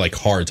have no like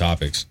hard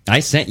topics.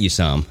 I sent you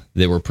some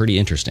that were pretty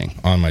interesting.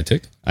 On my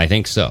TikTok? I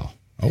think so.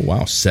 Oh,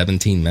 wow.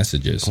 17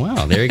 messages.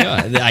 Wow, there you go.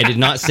 I did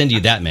not send you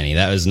that many.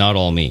 That was not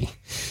all me.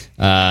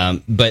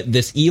 But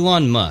this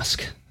Elon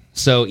Musk.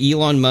 So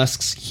Elon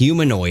Musk's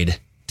humanoid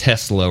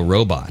Tesla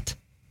robot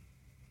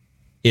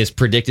is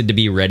predicted to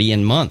be ready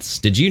in months.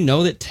 Did you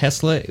know that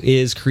Tesla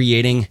is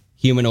creating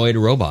humanoid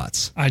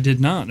robots? I did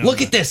not know.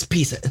 Look at this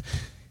piece of...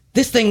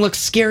 This thing looks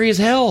scary as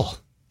hell.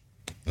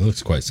 It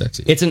looks quite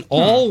sexy. It's an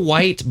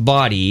all-white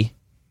body,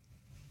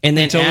 and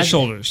then... Till the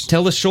shoulders.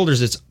 Till the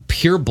shoulders, it's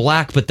pure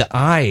black, but the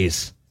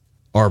eyes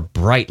are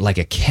bright like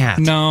a cat.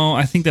 No,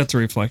 I think that's a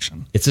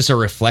reflection. It's just a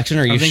reflection?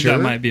 Are you sure? I think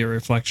that might be a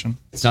reflection.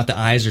 It's not the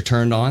eyes are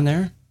turned on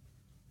there?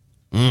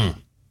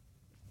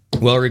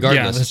 Well,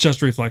 regardless. Yeah, it's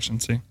just reflection,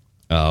 see?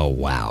 Oh,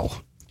 wow.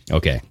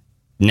 Okay.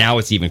 Now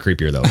it's even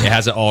creepier, though. It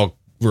has it all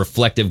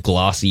reflective,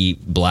 glossy,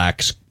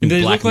 black.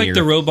 They black look like mirror.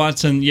 the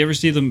robots, and you ever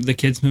see the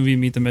kids movie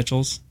Meet the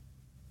Mitchells?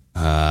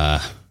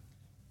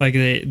 Like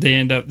they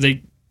end up,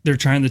 they're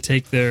trying to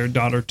take their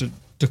daughter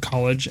to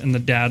college, and the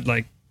dad,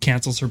 like,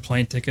 cancels her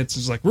plane tickets.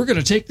 It's like, we're going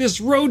to take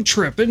this road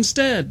trip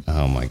instead.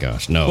 Oh, my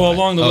gosh. No. Well,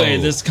 along the way,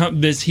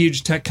 this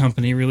huge tech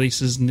company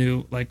releases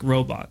new, like,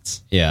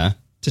 robots. Yeah.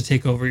 To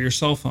take over your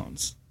cell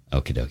phones.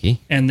 Okie dokie.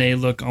 And they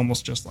look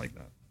almost just like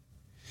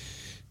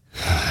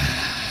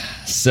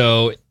that.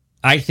 So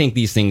I think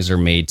these things are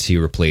made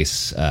to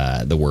replace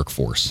the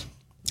workforce.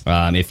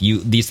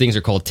 These things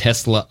are called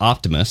Tesla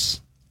Optimus.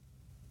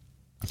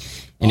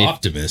 And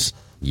Optimus?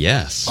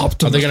 Yes.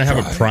 Optimus Are they going to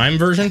have a Prime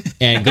version?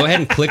 And go ahead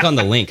and click on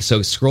the link.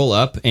 So scroll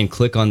up and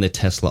click on the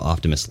Tesla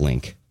Optimus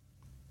link.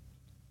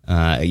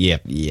 Yeah,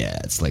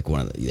 it's like one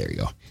of the... There you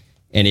go.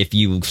 And if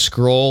you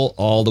scroll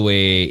all the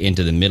way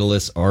into the middle of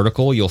this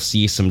article, you'll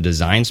see some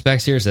design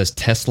specs here. It says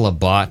Tesla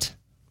bot,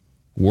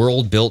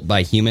 world built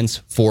by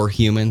humans, for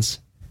humans,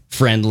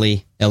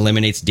 friendly,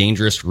 eliminates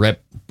dangerous,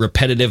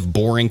 repetitive,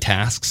 boring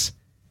tasks.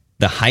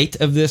 The height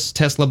of this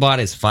Tesla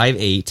bot is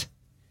 5'8".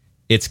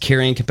 Its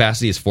carrying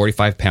capacity is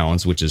 45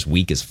 pounds, which is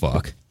weak as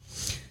fuck.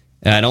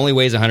 It only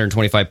weighs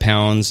 125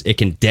 pounds. It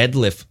can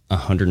deadlift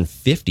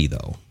 150,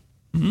 though.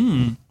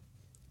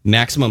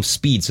 Maximum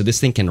speed. So this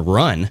thing can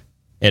run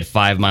at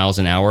 5 miles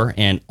an hour,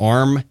 and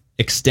arm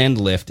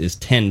extend lift is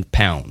 10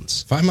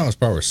 pounds. 5 miles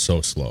per hour is so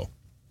slow.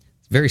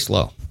 It's very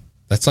slow.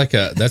 That's like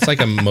a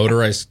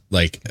motorized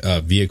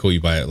vehicle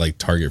you buy at like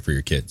Target for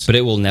your kids. But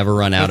it will never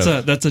run out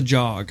of... That's a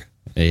jog.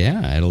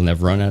 Yeah, it'll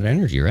never run out of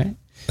energy, right?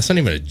 That's not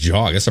even a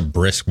jog. That's a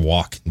brisk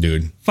walk,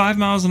 dude. 5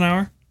 miles an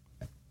hour?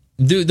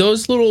 Dude,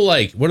 those little,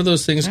 like, what are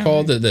those things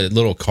called? The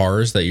little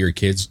cars that your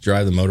kids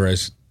drive, the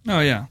motorized... Oh,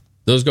 yeah.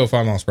 Those go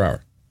 5 miles per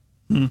hour.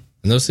 And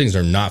those things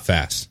are not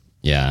fast.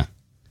 Yeah.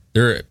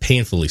 They're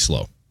painfully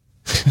slow.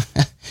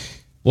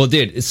 Well,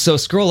 dude, so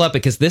scroll up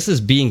because this is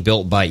being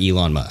built by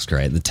Elon Musk,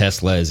 right? The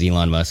Tesla is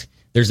Elon Musk.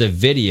 There's a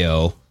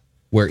video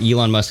where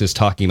Elon Musk is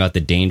talking about the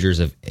dangers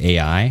of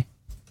AI.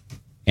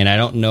 And I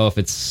don't know if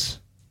it's...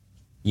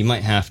 You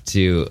might have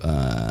to,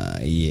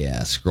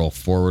 scroll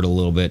forward a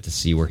little bit to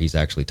see where he's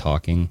actually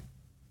talking.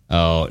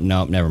 Oh,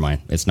 no, never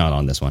mind. It's not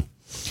on this one.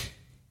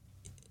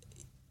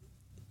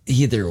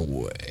 Either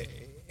way,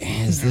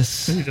 is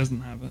this... He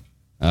doesn't have it.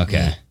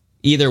 Okay.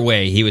 Either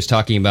way, he was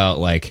talking about,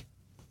 like,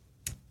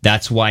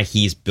 that's why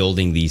he's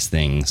building these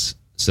things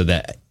so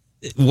that...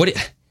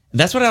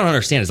 That's what I don't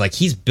understand. Is like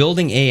he's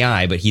building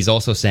AI, but he's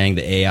also saying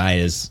that AI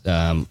is...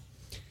 the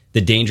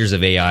dangers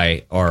of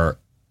AI are...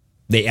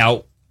 They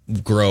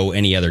outgrow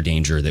any other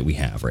danger that we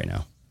have right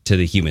now to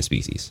the human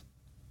species.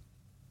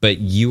 But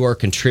you are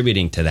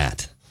contributing to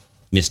that,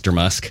 Mr.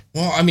 Musk.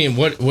 Well, I mean,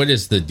 what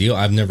is the deal?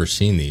 I've never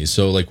seen these.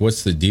 So, like,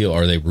 what's the deal?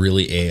 Are they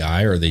really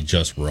AI or are they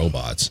just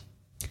robots?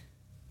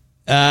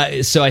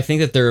 So I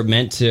think that they're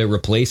meant to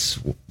replace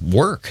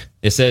work.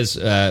 It says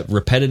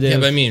repetitive. Yeah,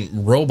 but I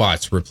mean,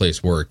 robots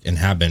replace work and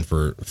have been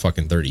for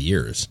fucking 30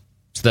 years.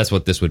 So that's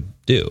what this would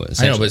do.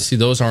 I know, but see,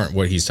 those aren't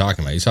what he's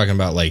talking about. He's talking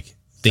about, like,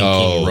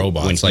 thinking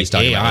robots. Like,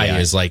 AI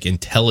is, like,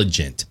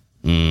 intelligent.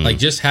 Like,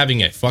 just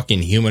having a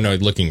fucking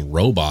humanoid-looking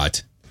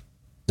robot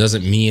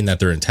doesn't mean that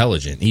they're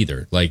intelligent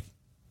either. Like,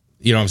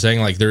 you know what I'm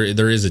saying? Like,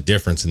 there is a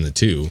difference in the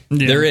two.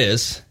 Yeah. There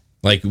is.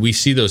 Like, we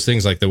see those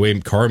things, like the way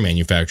car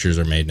manufacturers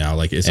are made now.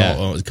 Like, it's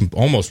all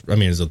almost, I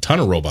mean, there's a ton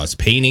of robots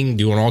painting,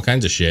 doing all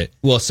kinds of shit.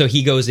 Well, so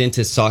he goes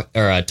into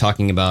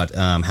talking about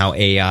how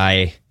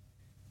AI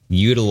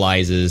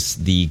utilizes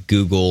the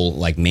Google,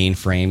 like,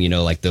 mainframe, you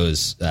know, like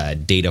those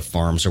data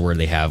farms, or where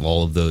they have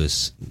all of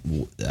those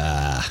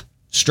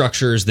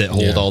structures that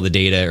hold all the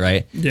data,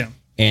 right? Yeah.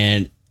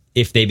 And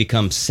if they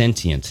become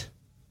sentient,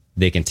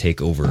 they can take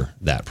over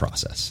that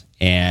process.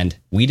 And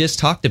we just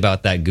talked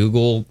about that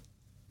Google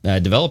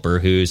developer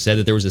who said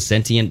that there was a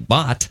sentient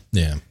bot.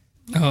 Yeah.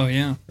 Oh,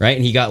 yeah. Right?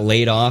 And he got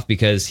laid off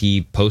because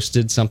he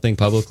posted something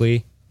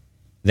publicly.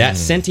 That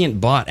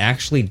sentient bot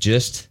actually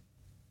just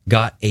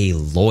got a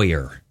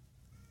lawyer.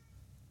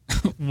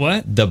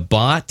 What? The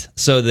bot,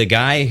 so the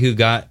guy who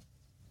got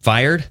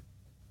fired,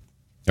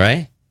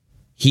 right?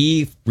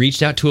 He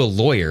reached out to a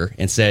lawyer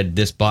and said,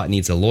 this bot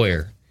needs a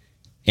lawyer.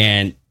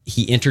 And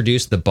he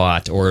introduced the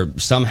bot, or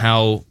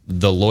somehow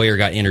the lawyer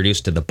got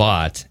introduced to the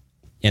bot,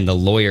 and the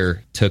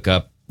lawyer took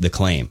up the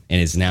claim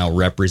and is now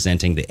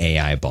representing the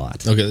AI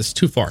bot. Okay, this is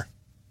too far.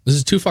 This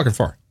is too fucking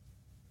far.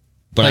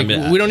 But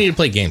like, we don't need to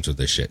play games with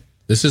this shit.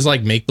 This is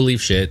like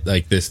make-believe shit.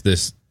 Like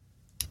this.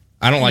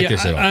 I don't like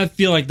this at all. I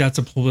feel like that's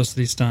a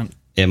publicity stunt.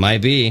 It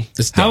might be.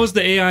 How is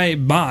the AI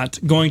bot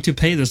going to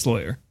pay this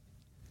lawyer?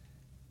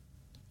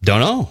 Don't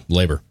know.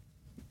 Labor.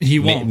 He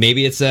won't.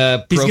 Maybe it's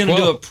a He's going to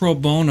do it pro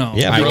bono.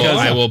 Yeah,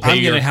 I will pay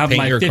I'm going to have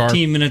my 15 car.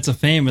 minutes of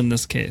fame in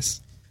this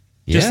case.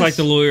 Just like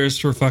the lawyers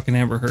for fucking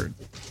Amber Heard.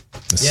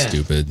 That's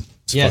stupid.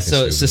 It's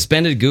so stupid.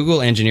 Suspended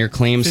Google engineer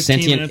claims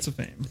 15 minutes of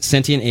fame.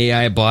 sentient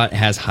AI bot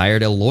has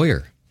hired a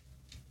lawyer.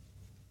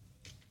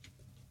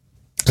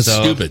 It's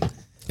stupid.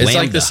 It's Lambda.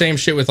 like the same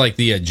shit with like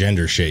the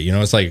gender shit. You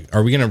know, it's like,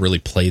 are we going to really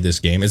play this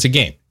game? It's a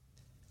game.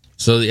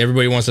 So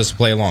everybody wants us to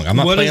play along. I'm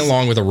not playing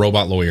along with a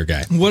robot lawyer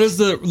guy. What is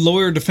the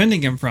lawyer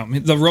defending him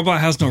from? The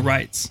robot has no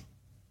rights.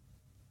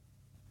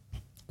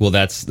 Well,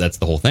 that's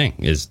the whole thing.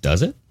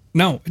 Does it?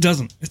 No, it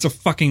doesn't. It's a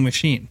fucking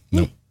machine.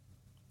 No.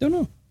 Don't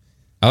know.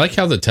 I like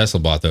how the Tesla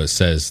bot, though, it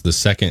says the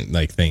second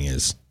like thing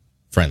is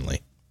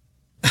friendly.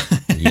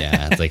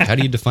 Yeah, it's like, how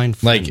do you define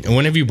friendly? Like,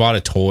 when have you bought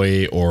a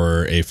toy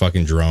or a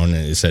fucking drone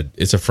and it said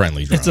it's a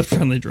friendly drone? It's a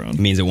friendly drone. It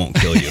means it won't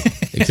kill you.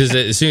 Because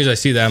as soon as I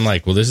see that, I'm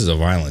like, well, this is a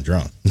violent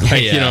drone.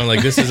 Like, you know,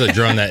 like this is a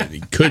drone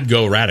that could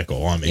go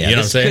radical on me. Yeah, you know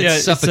what I'm saying? Yeah,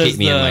 suffocate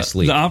me in my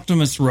sleep. The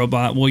Optimus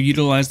robot will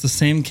utilize the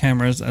same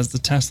cameras as the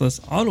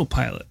Tesla's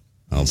autopilot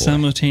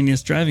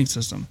simultaneous driving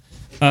system.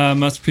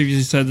 Musk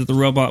previously said that the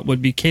robot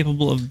would be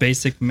capable of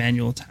basic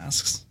manual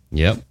tasks.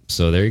 Yep.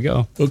 So there you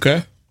go.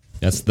 Okay.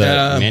 That's the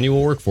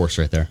manual workforce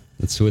right there.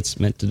 That's who it's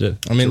meant to do.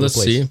 I mean, let's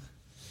see.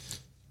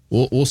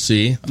 We'll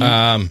see.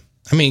 I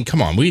mean,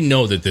 come on. We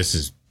know that this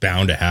is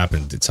bound to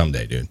happen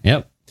someday, dude.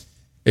 Yep.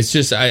 It's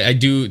just, I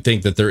do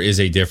think that there is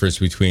a difference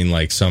between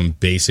like some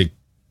basic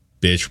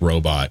bitch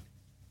robot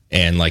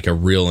and like a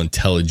real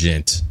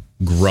intelligent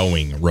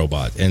growing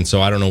robot. And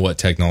so I don't know what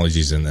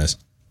technology's in this,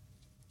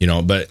 you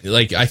know, but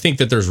like, I think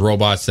that there's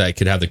robots that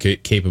could have the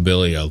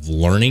capability of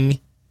learning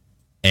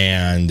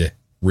and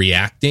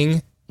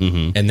reacting.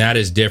 Mm-hmm. And that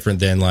is different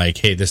than like,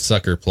 hey, this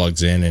sucker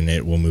plugs in and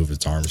it will move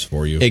its arms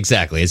for you.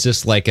 Exactly. It's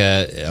just like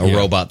a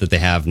robot that they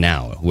have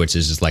now, which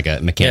is just like a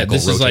mechanical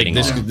rotating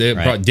arm.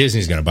 Right?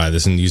 Disney's going to buy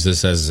this and use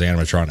this as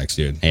animatronics,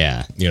 dude.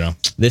 Yeah. You know?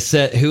 This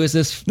who is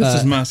this? This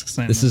is Musk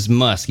saying this is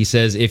Musk. He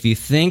says, if you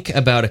think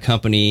about a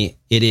company,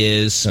 it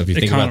is... So if you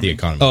think about the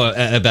economy.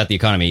 Oh, about the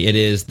economy. It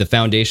is the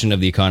foundation of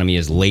the economy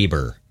is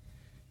labor.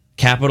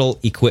 Capital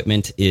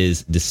equipment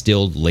is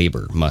distilled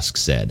labor, Musk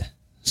said.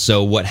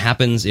 So what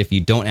happens if you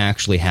don't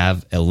actually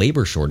have a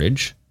labor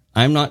shortage?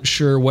 I'm not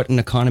sure what an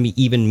economy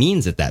even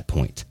means at that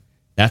point.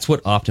 That's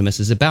what Optimus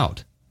is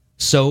about.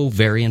 So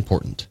very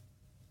important.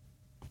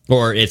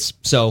 Or it's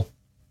so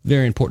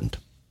very important.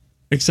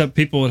 Except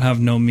people would have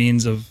no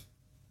means of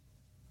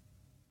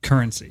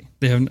currency.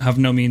 They have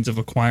no means of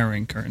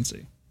acquiring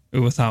currency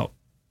without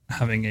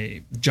having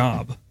a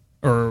job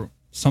or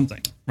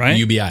something, right?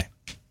 UBI.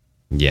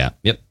 Yeah.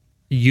 Yep.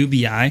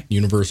 UBI.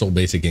 Universal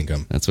Basic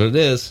Income. That's what it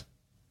is.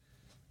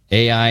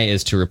 AI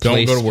is to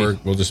replace... Don't go to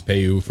work. We'll just pay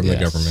you from the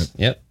government.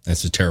 Yep.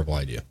 That's a terrible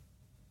idea.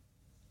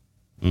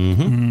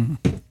 Mm-hmm.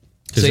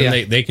 Because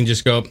then they can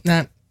just go,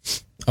 nah.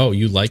 Oh,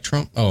 you like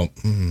Trump? Oh,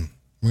 we're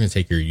going to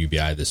take your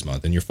UBI this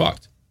month, and you're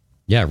fucked.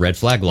 Yeah, red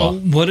flag law. Well,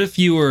 what if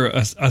you were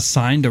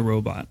assigned a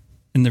robot,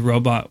 and the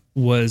robot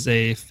was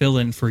a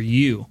fill-in for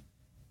you,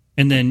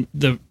 and then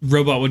the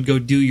robot would go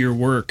do your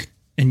work,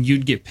 and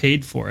you'd get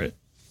paid for it,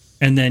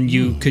 and then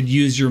you could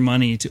use your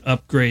money to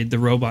upgrade the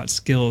robot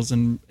skills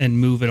and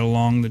move it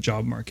along the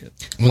job market?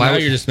 Well, now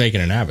you're just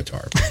making an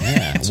avatar.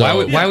 Yeah.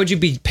 So, why would you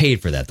be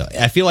paid for that, though?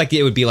 I feel like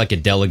it would be like a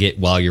delegate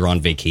while you're on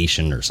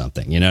vacation or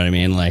something. You know what I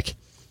mean? Like,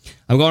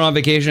 I'm going on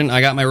vacation. I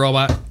got my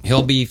robot.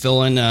 He'll be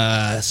filling.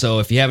 So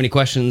if you have any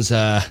questions,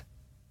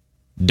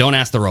 don't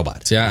ask the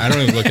robot. Yeah, I don't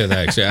even look at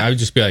that. I would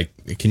just be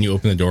like, can you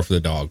open the door for the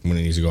dog when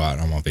it needs to go out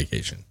and I'm on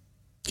vacation?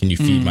 Can you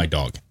feed my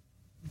dog?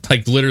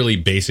 Like literally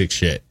basic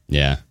shit.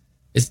 Yeah.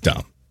 It's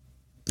dumb.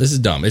 This is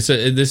dumb. This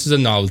is a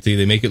novelty.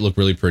 They make it look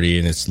really pretty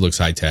and it looks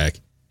high tech.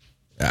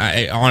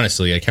 I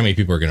honestly, like, how many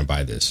people are going to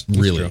buy this?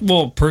 Really?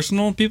 Well,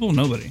 personal people,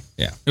 nobody.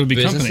 Yeah. It would be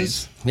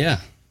Businesses? companies. Yeah.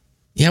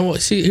 Yeah, well,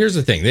 see, here's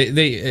the thing.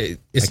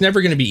 It's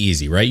never going to be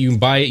easy, right? You can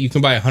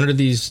buy 100 of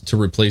these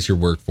to replace your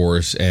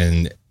workforce,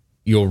 and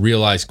you'll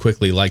realize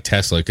quickly, like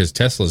Tesla, because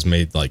Tesla's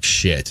made like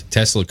shit.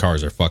 Tesla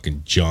cars are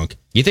fucking junk.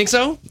 You think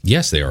so?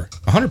 Yes, they are.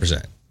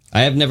 100%.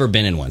 I have never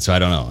been in one, so I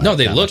don't know. No,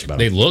 they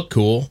look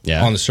cool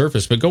on the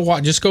surface, but go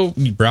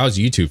browse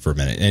YouTube for a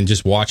minute and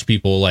just watch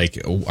people. Like,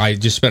 I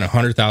just spent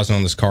 $100,000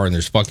 on this car, and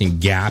there's fucking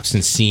gaps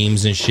and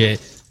seams and shit.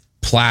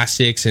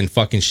 Plastics and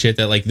fucking shit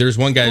that, like, there's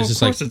one guy who's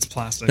just like, of course it's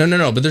plastic.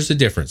 No, but there's a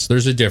difference.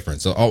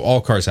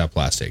 All cars have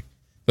plastic,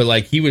 but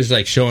like he was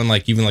like showing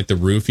like even like the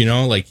roof, you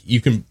know, like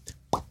you can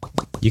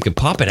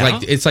pop it out.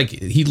 Like it's like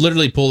he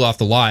literally pulled off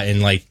the lot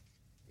and like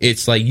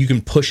it's like you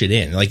can push it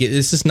in. Like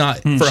this is not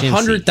for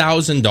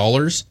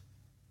 $100,000.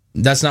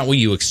 That's not what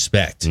you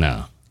expect.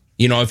 No,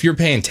 you know, if you're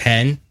paying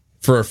 10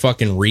 for a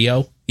fucking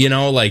Rio, you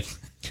know, like,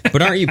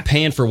 but aren't you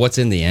paying for what's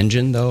in the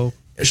engine though?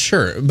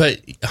 Sure,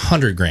 but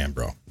 $100,000,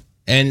 bro.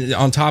 And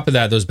on top of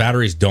that, those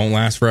batteries don't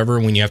last forever.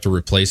 When you have to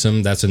replace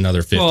them, that's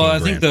another $15,000. Well, I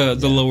think the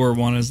lower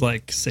one is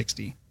like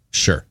 60.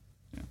 Sure.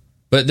 Yeah.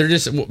 But they're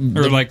just...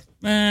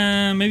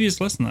 maybe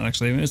it's less than that,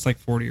 actually. It's like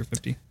 40 or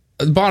 50.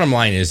 The bottom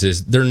line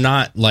is they're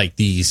not like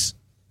these...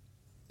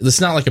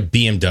 It's not like a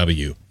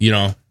BMW, you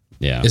know?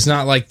 Yeah. It's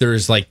not like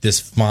there's like this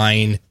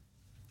fine...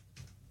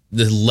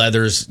 The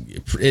leathers...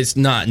 It's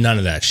not none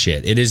of that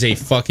shit. It is a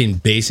fucking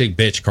basic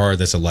bitch car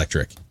that's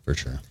electric. For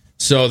sure.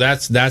 So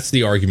that's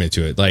the argument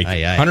to it. Like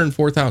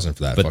 $104,000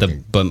 for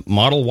that. But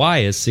Model Y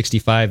is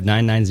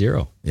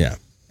 $65,990. Yeah,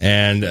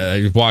 and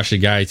you watched a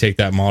guy take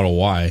that Model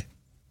Y,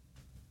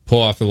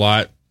 pull off the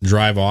lot,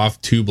 drive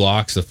off 2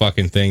 blocks. The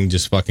fucking thing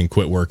just fucking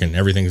quit working.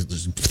 Everything's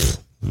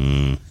just.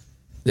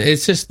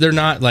 It's just they're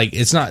not like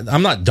it's not.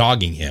 I'm not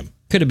dogging him.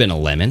 Could have been a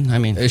lemon. I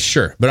mean,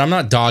 sure, but I'm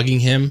not dogging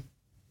him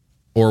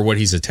or what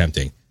he's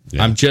attempting.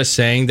 Yeah. I'm just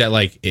saying that,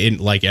 like, in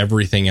like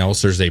everything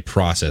else, there's a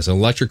process. An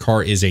electric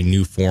car is a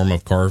new form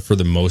of car for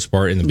the most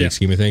part in the big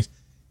scheme of things.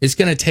 It's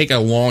going to take a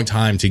long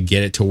time to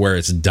get it to where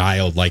it's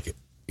dialed like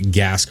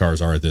gas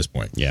cars are at this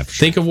point. Yeah, for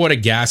sure. Think of what a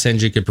gas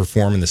engine could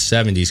perform in the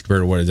 70s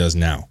compared to what it does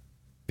now.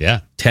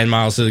 Yeah. 10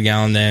 miles to the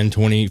gallon then,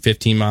 20,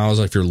 15 miles,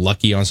 if you're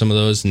lucky on some of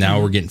those.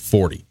 Now we're getting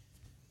 40.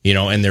 You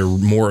know, and they're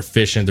more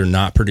efficient. They're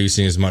not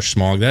producing as much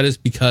smog. That is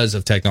because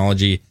of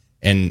technology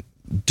and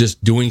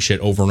just doing shit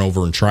over and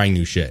over and trying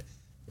new shit.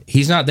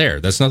 He's not there.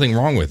 That's nothing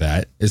wrong with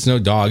that. It's no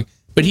dog,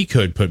 but he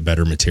could put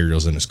better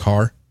materials in his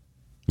car.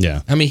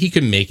 Yeah. I mean, he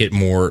could make it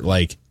more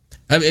like,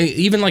 I mean,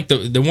 even like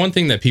the one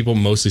thing that people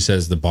mostly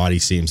says the body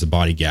seams, the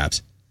body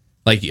gaps,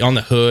 like on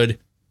the hood,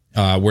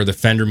 where the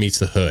fender meets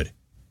the hood.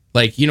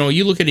 Like, you know,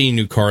 you look at any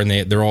new car and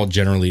they're all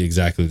generally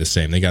exactly the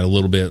same. They got a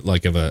little bit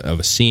like of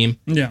a seam.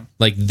 Yeah.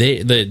 Like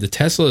the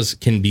Teslas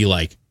can be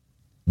like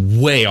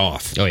way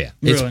off. Oh yeah.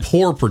 It's really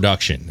poor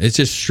production. It's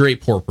just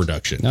straight poor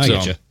production. No,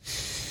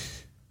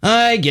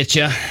 I get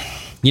you.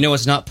 You know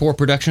what's not poor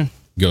production?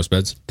 Ghost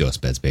beds.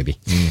 Ghost beds, baby.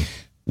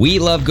 We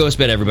love Ghost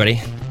Bed, everybody.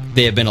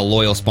 They have been a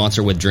loyal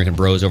sponsor with Drinkin'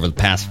 Bros over the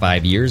past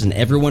 5 years, and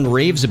everyone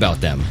raves about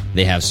them.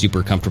 They have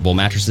super comfortable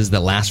mattresses that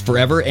last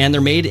forever, and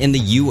they're made in the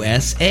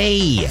USA.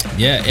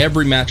 Yeah,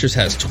 every mattress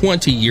has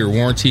 20-year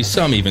warranty,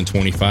 some even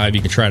 25.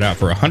 You can try it out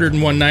for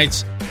 101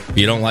 nights. If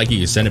you don't like it,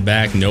 you send it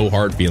back. No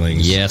hard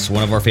feelings. Yes,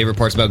 one of our favorite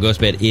parts about Ghost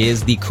Bed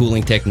is the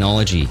cooling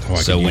technology.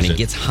 So when it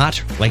gets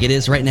hot, like it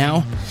is right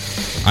now,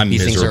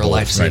 these things are a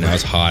lifesaver. Right now,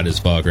 it's hot as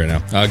fuck right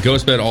now.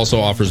 Ghost Bed also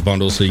offers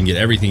bundles, so you can get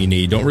everything you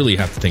need. Don't really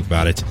have to think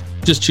about it.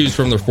 Just choose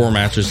from their 4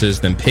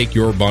 mattresses, then pick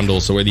your bundle.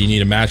 So whether you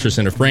need a mattress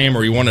and a frame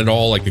or you want it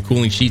all, like the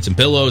cooling sheets and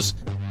pillows,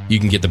 you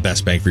can get the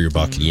best bang for your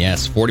buck.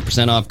 Yes,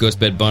 40% off Ghost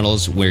Bed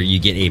bundles where you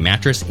get a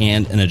mattress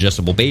and an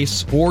adjustable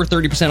base, or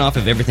 30% off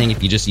of everything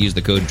if you just use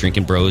the code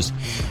DrinkinBros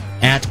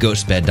at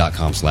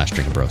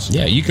ghostbed.com/drinkingbros.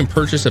 Yeah, you can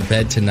purchase a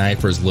bed tonight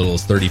for as little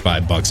as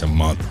 $35 a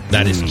month.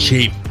 That is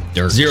cheap.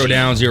 Zero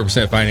down,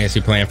 0%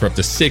 financing plan for up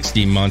to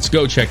 60 months.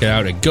 Go check it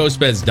out at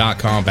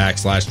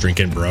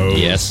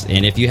ghostbeds.com/drinkingbros. Yes,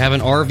 and if you have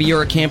an RV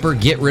or a camper,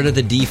 get rid of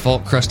the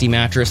default crusty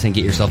mattress and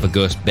get yourself a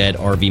Ghost Bed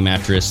RV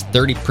mattress.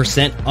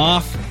 30%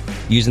 off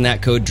using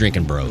that code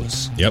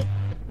drinkingbros. Yep.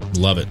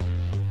 Love it.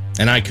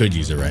 And I could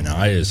use it right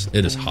now. It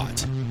is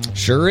hot.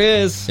 Sure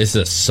is. It's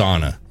a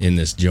sauna in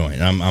this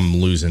joint. I'm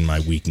losing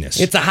my weakness.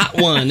 It's a hot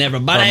one,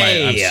 everybody.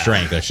 Or my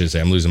strength, I should say.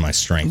 I'm losing my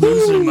strength.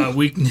 Losing my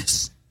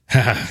weakness.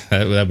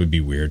 that would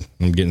be weird.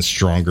 I'm getting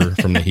stronger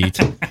from the heat.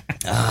 Is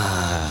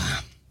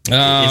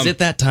it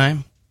that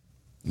time?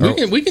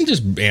 We can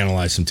just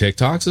analyze some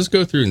TikToks. Let's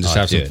go through and just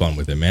have some fun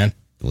with it, man.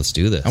 Let's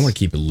do this. I want to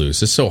keep it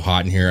loose. It's so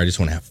hot in here. I just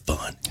want to have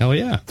fun. Hell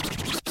yeah.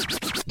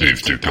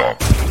 Dave's TikTok.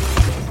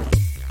 Oh,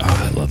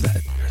 I love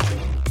that.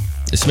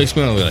 This makes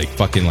me want to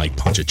fucking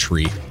punch a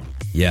tree.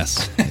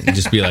 Yes.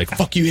 Just be like,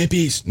 fuck you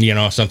hippies. You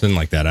know, something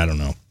like that. I don't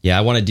know. Yeah,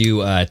 I want to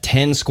do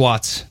 10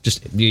 squats.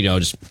 Just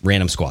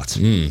random squats.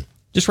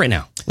 Just right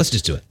now. Let's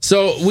just do it.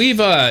 So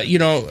we've, I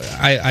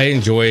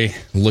enjoy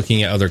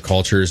looking at other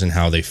cultures and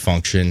how they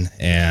function.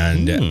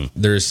 And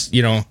there's,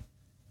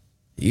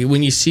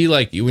 when you see,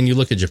 when you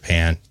look at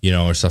Japan,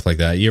 or stuff like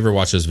that, you ever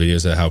watch those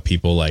videos of how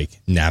people,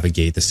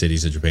 navigate the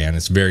cities of Japan?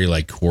 It's very,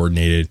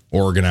 coordinated,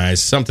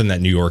 organized, something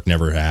that New York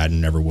never had and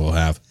never will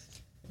have.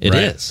 It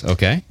is.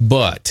 Okay.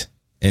 But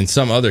in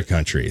some other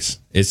countries,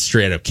 it's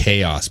straight up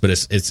chaos, but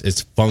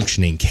it's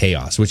functioning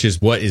chaos, which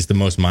is what is the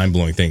most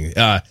mind-blowing thing.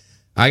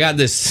 I got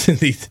these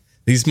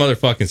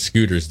motherfucking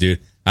scooters, dude.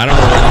 I don't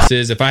know what this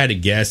is. If I had to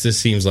guess, this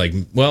seems like,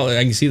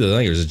 I can see the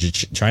language. Is it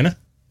China?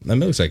 That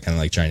looks kind of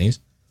like Chinese.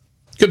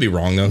 Could be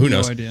wrong though. Who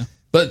knows? No idea.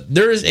 But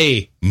there is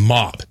a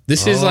mob.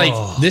 This is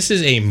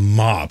a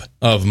mob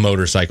of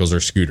motorcycles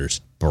or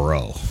scooters,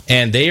 bro.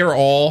 And they are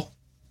all.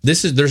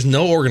 There's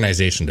no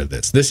organization to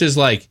this. This is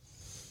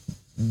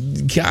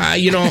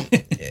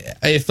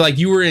if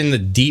you were in the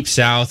deep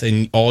south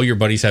and all your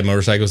buddies had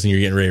motorcycles and you're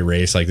getting ready to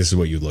race, this is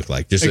what you'd look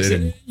like.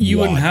 You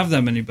wouldn't have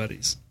that many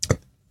buddies.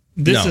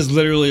 This is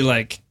literally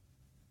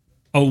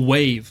a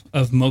wave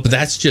of mopeds. But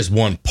that's just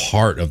one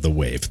part of the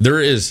wave. There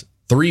is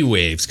 3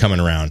 waves coming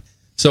around.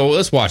 So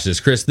let's watch this,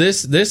 Chris. I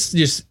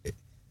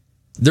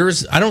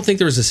don't think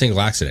there was a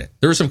single accident.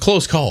 There were some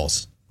close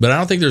calls, but I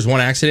don't think there's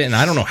one accident, and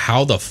I don't know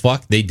how the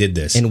fuck they did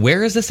this. And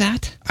where is this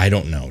at? I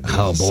don't know, dude.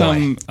 Oh, boy.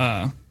 Some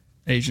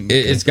Asian.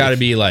 It's got to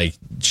be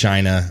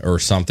China or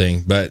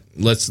something, but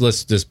let's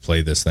just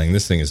play this thing.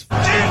 This thing is...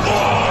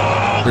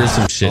 There's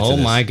some shit to Oh,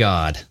 this. my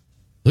God.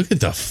 Look at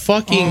the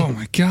fucking... Oh,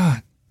 my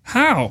God.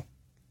 How?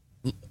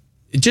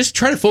 Just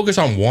try to focus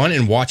on one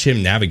and watch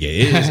him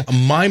navigate. It is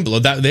mind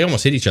blowing. They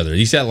almost hit each other.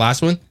 You see that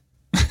last one?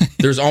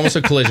 There's almost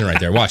a collision right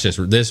there. Watch this.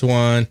 This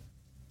one.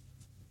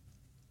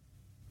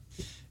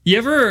 You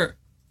ever...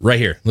 Right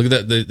here. Look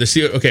at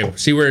that.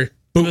 See where...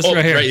 Boom. This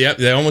right here. Right, yep.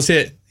 They almost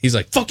hit. He's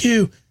like, fuck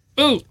you.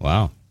 Oh.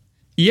 Wow.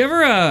 You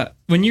ever,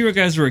 when you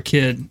guys were a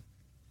kid,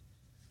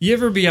 you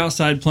ever be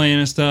outside playing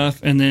and stuff,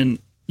 and then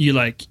you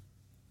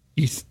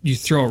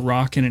throw a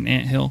rock in an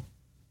anthill?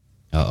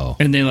 Uh-oh.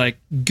 And they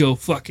go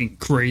fucking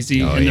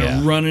crazy, and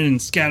they're running and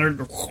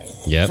scattered,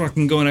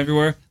 fucking going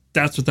everywhere.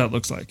 That's what that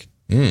looks like.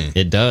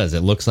 It does.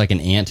 It looks like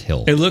an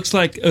anthill. It looks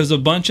like it was a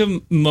bunch of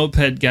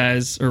moped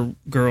guys or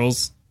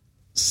girls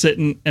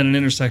sitting at an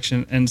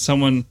intersection, and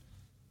someone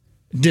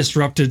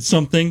disrupted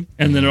something,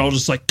 and then it all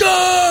just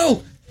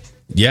go!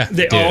 Yeah.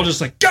 They all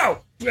just go!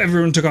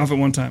 Everyone took off at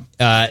one time.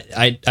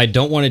 I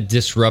don't want to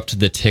disrupt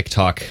the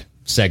TikTok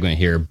segment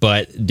here,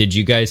 but did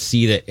you guys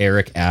see that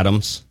Eric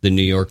Adams, the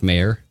New York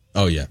mayor...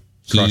 Oh, yeah.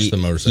 Crushed the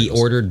motorcycles. He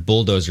ordered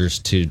bulldozers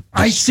to destroy.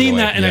 I seen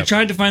that, and I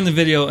tried to find the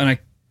video, and I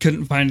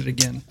couldn't find it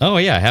again. Oh,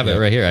 yeah, I have it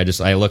right here. I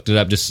looked it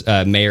up. Just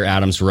Mayor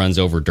Adams runs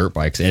over dirt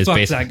bikes. And it's Fuck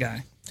basically, that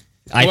guy.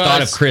 I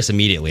thought of Chris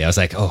immediately. I was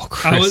like, oh,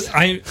 Chris.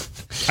 I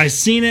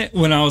seen it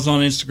when I was on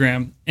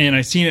Instagram, and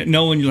I seen it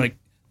when you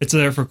it's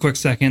there for a quick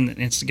second, and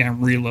Instagram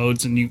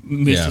reloads, and you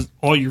miss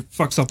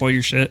fucks up all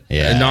your shit.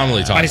 Yeah.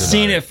 Anomaly talks I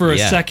seen it for a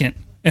second,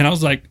 and I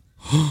was like...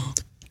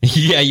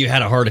 Yeah, you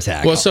had a heart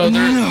attack. Well, so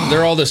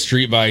they're all the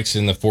street bikes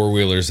and the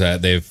 4-wheelers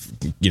that they've,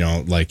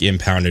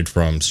 impounded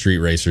from street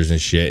racers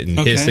and shit. And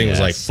his thing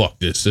was fuck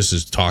this. This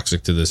is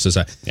toxic to this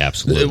society.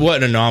 Absolutely.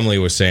 What Anomaly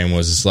was saying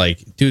was,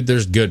 dude,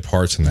 there's good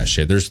parts in that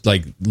shit. There's,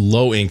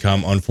 low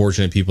income,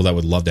 unfortunate people that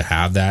would love to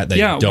have that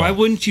don't. Why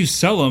wouldn't you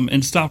sell them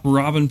and stop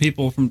robbing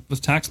people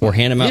with tax money? Or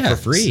hand them out for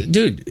free?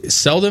 Dude,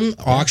 sell them,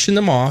 auction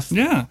them off.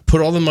 Yeah.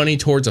 Put all the money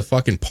towards a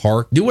fucking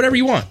park. Do whatever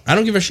you want. I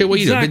don't give a shit what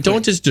you do. But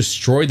don't just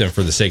destroy them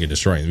for the sake of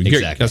destroying them.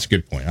 Exactly. That's a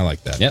good point. I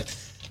like that. Yep.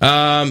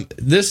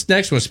 This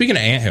next one, speaking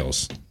of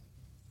anthills,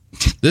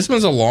 this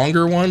one's a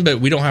longer one, but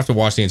we don't have to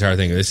watch the entire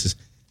thing.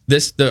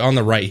 On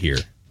the right here,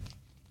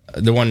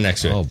 the one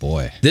next to it. Oh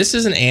boy, this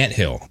is an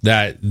anthill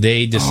that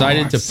they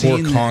decided to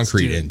pour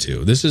concrete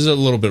into. This is a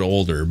little bit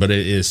older, but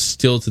it is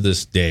still to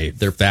this day.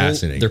 They're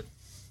fascinating. They're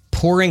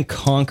pouring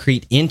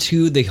concrete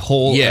into the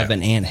hole of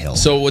an anthill.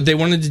 So what they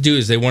wanted to do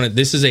is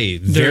this is a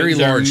very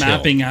large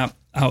mapping hill. out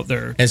out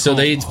there. And so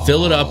they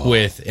fill it up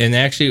with, and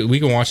actually we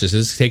can watch this.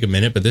 This take a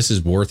minute, but this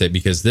is worth it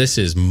because this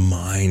is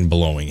mind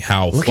blowing.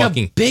 Look how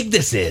big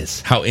this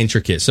is. How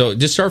intricate. So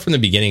just start from the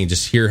beginning and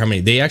just hear how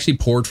many they actually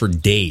poured for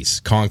days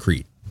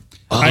concrete.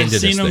 I've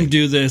seen them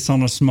do this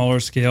on a smaller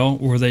scale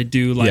where they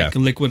do like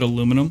liquid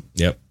aluminum.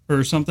 Yep.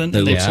 Or something.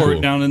 And they pour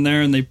it down in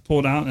there and they pull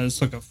it out and it's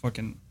like a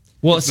fucking.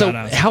 Well, so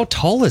how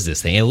tall is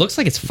this thing? It looks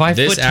like it's 5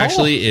 foot tall. This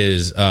actually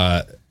is.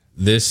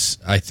 This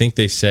I think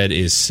they said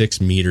is 6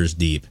 meters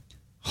deep.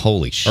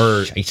 Holy shit!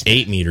 Or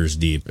 8 meters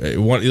deep.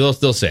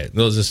 They'll say it.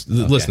 They'll just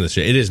listen to this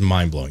shit. It is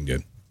mind blowing,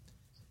 dude.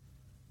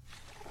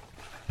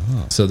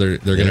 Oh. So they're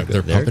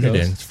pumping it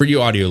in. For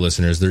you audio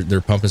listeners, they're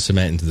pumping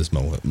cement into this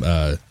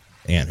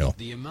anthill.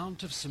 The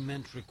amount of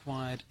cement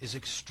required is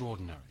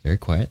extraordinary. Very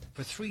quiet.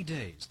 For 3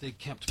 days, they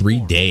kept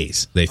 3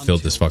 days they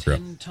filled this fucker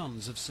up.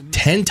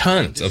 10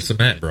 tons of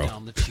cement, bro.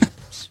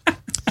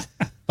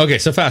 Okay,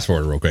 so fast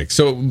forward real quick.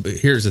 So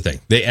here's the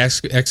thing: they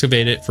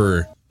excavate it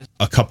for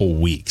a couple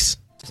weeks.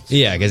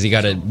 Yeah, because you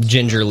got to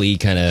gingerly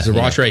kind of. So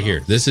watch right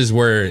here. This is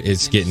where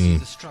it's getting.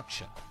 The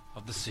structure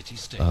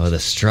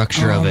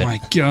of it. Oh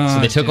my god! So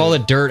they took all the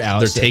dirt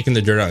out. They're taking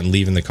the dirt out and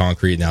leaving the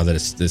concrete. Now that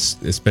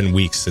it's been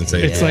weeks since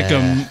they. It's like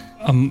a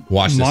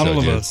model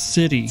of a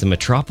city. It's a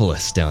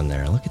metropolis down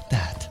there. Look at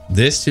that.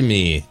 This to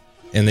me,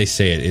 and they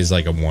say it is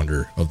like a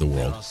wonder of the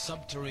world. There are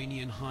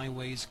subterranean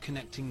highways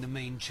connecting the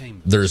main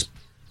chambers. There's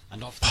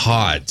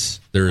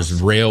pods.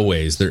 There's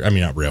railways.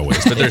 Not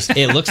railways, but there's.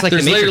 It looks like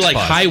there's the Matrix like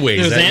pods.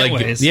 highways. There's that,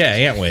 antways.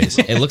 Antways.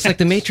 It looks like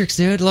the Matrix,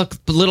 dude. Look,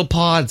 little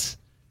pods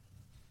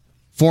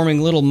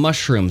forming little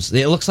mushrooms.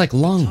 It looks like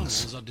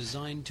lungs.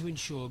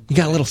 You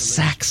got little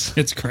sacs.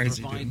 It's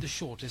crazy, dude.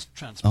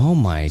 Oh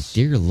my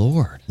dear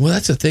lord. Well,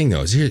 that's the thing,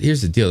 though.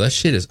 Here's the deal. That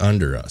shit is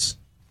under us.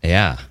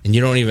 Yeah, and you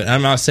don't even.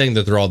 I'm not saying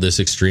that they're all this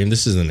extreme.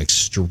 This is an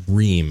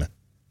extreme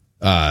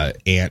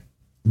ant.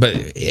 But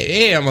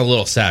I'm a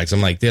little sad because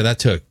I'm like, yeah, that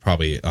took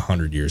probably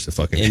 100 years to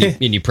fucking.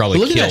 And you probably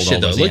look killed at that shit, all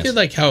those though. ants. Look at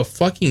like how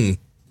fucking,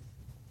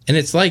 and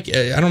it's like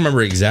I don't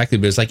remember exactly,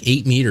 but it's like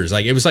 8 meters.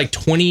 Like it was like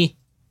 20.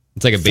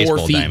 It's like a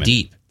baseball feet diamond.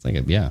 deep. It's like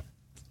a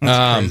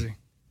That's crazy.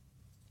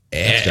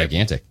 That's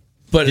gigantic.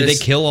 But did they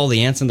kill all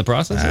the ants in the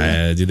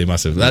process? Dude, they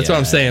must have. That's what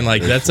I'm saying.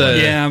 Like that's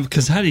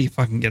because how do you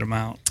fucking get them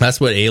out?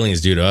 That's what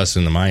aliens do to us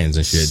and the Mayans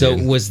and shit. So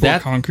dude. was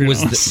that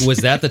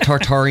the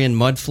Tartarian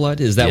mud flood?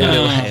 Is that what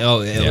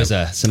it was?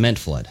 A cement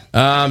flood.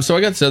 So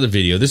I got this other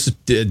video. This is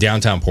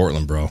downtown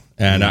Portland, bro,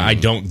 and I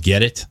don't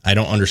get it. I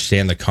don't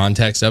understand the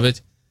context of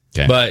it.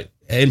 Okay. But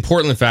in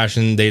Portland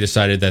fashion, they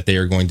decided that they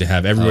are going to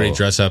have everybody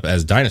dress up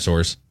as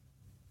dinosaurs.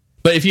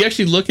 But if you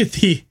actually look at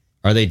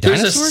are they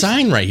dinosaurs? There's a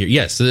sign right here.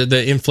 Yes, the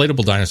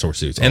inflatable dinosaur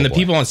suits. And the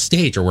people on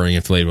stage are wearing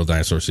inflatable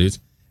dinosaur suits.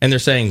 And they're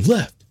saying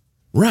left,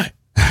 right,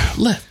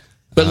 left.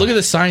 But look at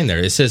the sign there.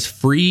 It says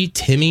Free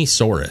Timmy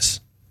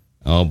Saurus.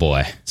 Oh,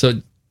 boy. So,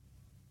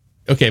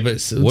 okay,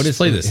 but let's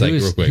play this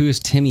real quick. Who is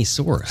Timmy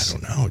Saurus? I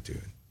don't know,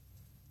 dude.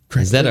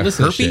 Is that a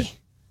herpy?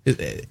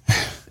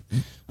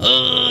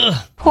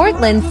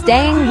 Portland's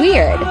staying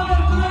weird.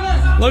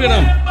 Look at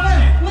him.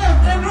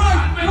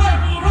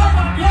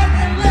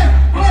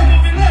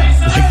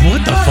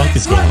 What the fuck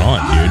is going on,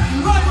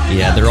 dude?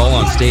 Yeah, they're all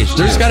on stage.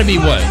 There's got to be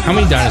what? How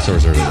many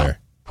dinosaurs are there?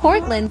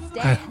 Portland's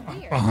staying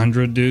weird.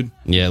 100, dude.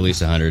 Yeah, at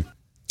least 100.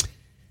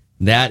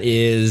 That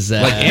is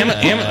like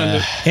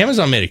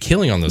Amazon made a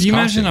killing on those. Can you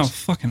costumes. imagine how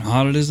fucking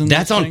hot it is in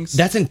those things?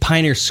 That's in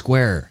Pioneer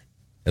Square.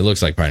 It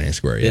looks like Pioneer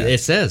Square. Yeah,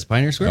 it says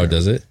Pioneer Square. Oh,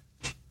 does it?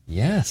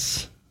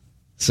 Yes.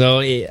 So,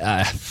 this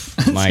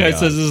guy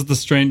says this is the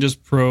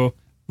strangest pro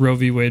Roe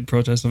v. Wade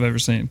protest I've ever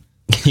seen.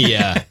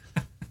 Yeah.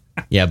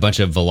 Yeah, a bunch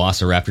of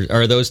velociraptors.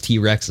 Are those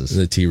T-Rexes?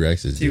 The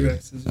T-Rexes.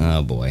 T-Rexes.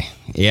 Oh, boy.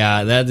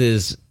 Yeah, that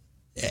is...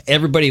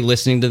 Everybody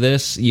listening to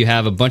this, you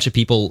have a bunch of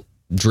people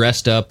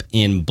dressed up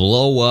in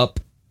blow-up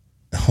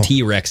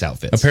T-Rex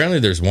outfits. Apparently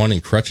there's one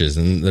in crutches,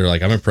 and they're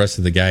like, I'm impressed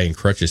that the guy in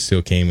crutches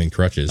still came in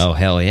crutches. Oh,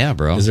 hell yeah,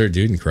 bro. Is there a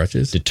dude in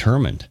crutches?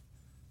 Determined.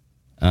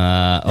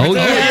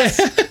 Yes!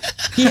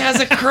 He has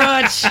a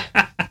crutch!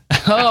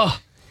 Oh.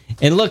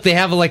 And look, they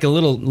have like a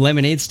little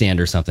lemonade stand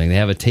or something. They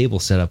have a table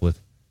set up with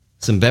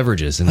some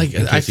beverages. And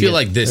I feel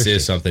like this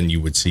is something you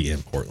would see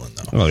in Portland,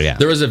 though. Oh, yeah.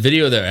 There was a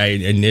video that I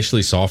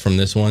initially saw from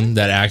this one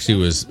that actually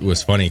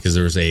was funny because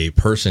there was a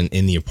person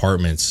in the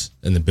apartments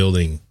in the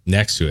building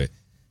next to it.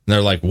 And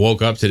they're like,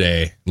 woke up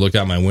today, looked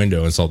out my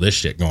window and saw this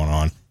shit going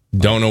on.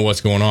 Don't know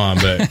what's going on,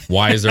 but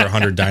why is there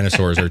 100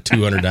 dinosaurs or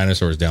 200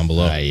 dinosaurs down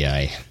below?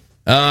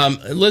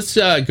 Let's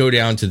go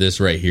down to this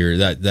right here,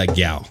 that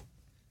gal.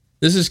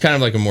 This is kind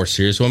of like a more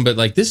serious one, but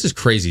like this is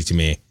crazy to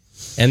me.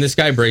 And this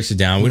guy breaks it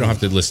down. We don't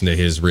have to listen to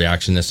his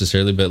reaction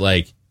necessarily, but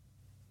like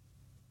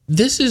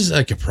this is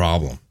like a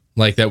problem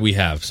like that we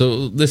have.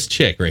 So this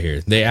chick right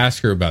here, they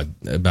ask her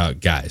about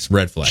guys,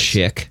 red flags.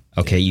 Chick.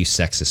 Okay, you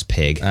sexist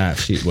pig.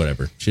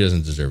 Whatever. She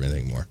doesn't deserve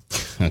anything more.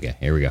 Okay,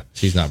 here we go.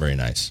 She's not very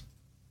nice.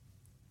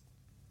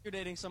 If you're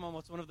dating someone,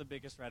 what's one of the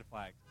biggest red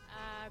flags?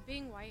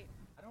 Being white.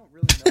 I don't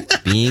really know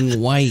what being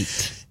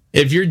white.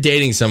 If you're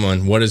dating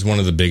someone, what is one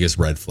of the biggest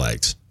red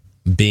flags?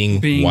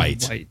 Being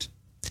white. White.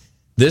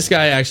 This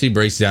guy actually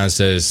breaks down and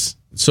says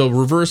So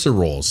reverse the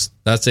roles.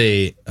 That's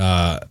a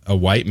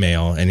white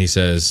male, and he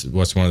says,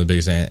 "What's one of the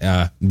biggest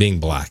being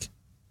black?"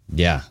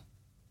 Yeah,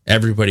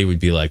 everybody would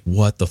be like,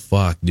 "What the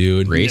fuck,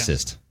 dude?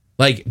 Racist."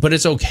 Like, but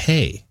it's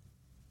okay.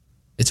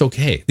 It's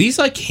okay. These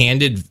like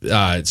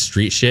candid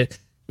street shit,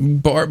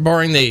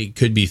 barring they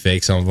could be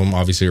fake. Some of them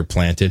obviously are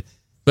planted,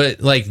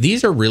 but like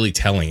these are really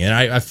telling. And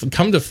I've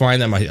come to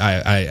find that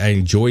I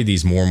enjoy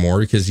these more and more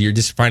because you're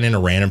just finding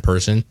a random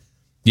person.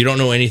 You don't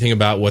know anything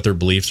about what their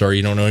beliefs are.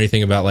 You don't know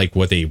anything about like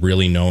what they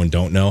really know and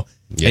don't know.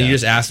 Yeah. And you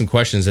just ask them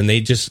questions, and they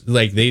just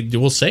like they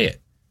will say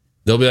it.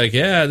 They'll be like,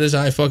 "Yeah,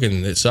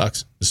 it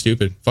sucks. It's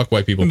stupid. Fuck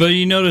white people." But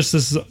you notice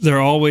this, they're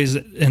always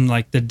in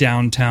like the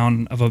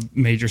downtown of a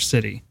major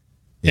city.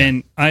 Yeah.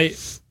 And I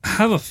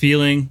have a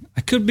feeling,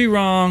 I could be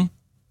wrong,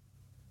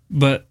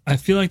 but I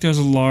feel like there's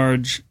a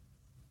large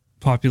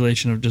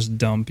population of just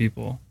dumb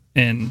people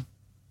in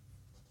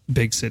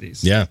big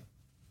cities. Yeah.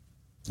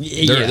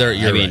 They're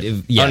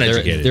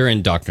uneducated. They're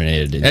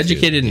indoctrinated.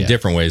 Educated in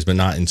different ways, but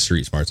not in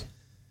street smarts.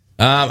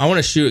 I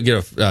want to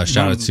get a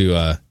shout out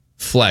to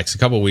Flex. A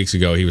couple of weeks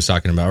ago, he was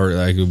talking about, or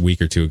like a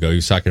week or two ago, he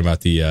was talking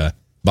about the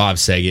Bob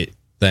Saget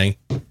thing.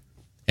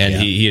 And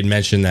he had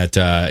mentioned that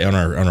on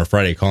our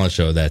Friday call-in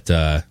show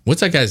that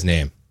what's that guy's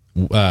name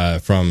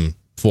from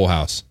Full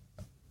House?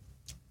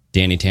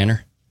 Danny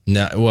Tanner?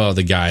 No, well,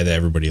 the guy that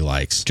everybody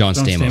likes, John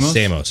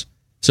Stamos.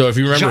 So if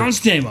you remember, John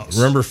Stamos.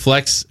 Remember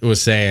Flex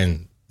was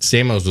saying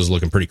Stamos was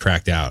looking pretty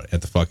cracked out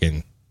at the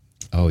fucking.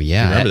 Oh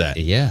yeah, you remember that?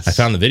 Yes, I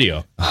found the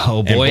video.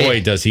 Oh boy, and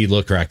boy, does he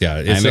look cracked out!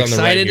 I'm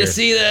excited to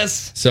see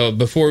this. So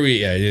before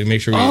we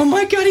make sure we. Oh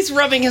my god, he's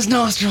rubbing his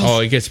nostrils. Oh,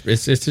 it's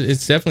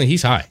definitely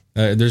he's high.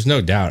 There's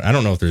no doubt. I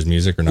don't know if there's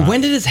music or not. When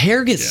did his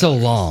hair get so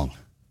long?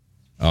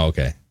 Oh,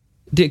 okay.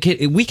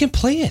 We can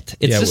play it.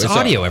 It's just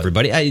audio,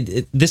 everybody.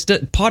 This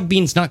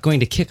Podbean's not going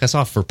to kick us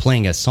off for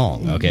playing a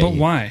song. Okay, but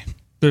why?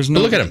 There's no.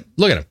 But look at him.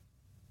 Look at him.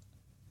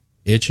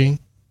 Itching.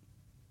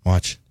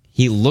 Watch.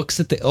 He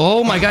looks at the.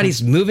 Oh my god,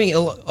 he's moving.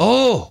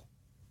 Oh.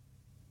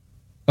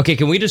 Okay,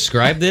 can we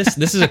describe this?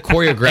 This is a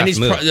choreographed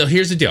move.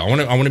 Here's the deal.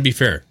 I want to be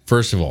fair.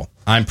 First of all,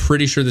 I'm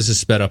pretty sure this is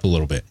sped up a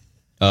little bit.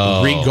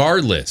 Oh.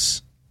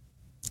 Regardless,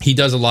 he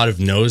does a lot of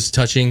nose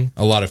touching,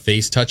 a lot of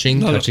face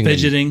touching, a lot of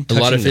fidgeting,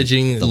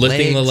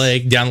 lifting the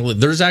leg down.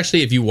 There's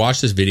actually, if you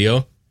watch this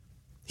video,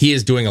 he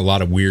is doing a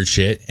lot of weird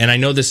shit. And I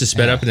know this is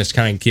sped up and it's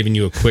kind of giving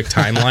you a quick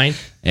timeline.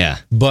 Yeah,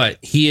 but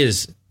he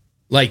is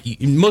like,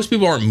 most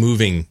people aren't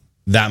moving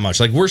that much.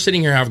 Like, we're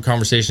sitting here having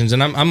conversations,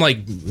 and I'm like,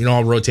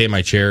 I'll rotate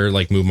my chair,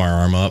 like move my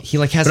arm up. He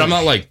like has, but I'm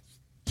not like.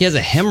 He has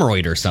a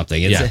hemorrhoid or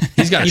something. He's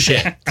got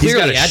shit. He's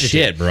got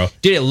shit, bro.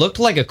 Dude, it looked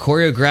like a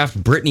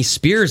choreographed Britney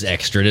Spears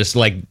extra, just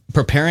like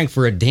preparing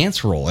for a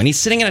dance role, and he's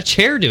sitting in a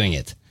chair doing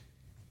it.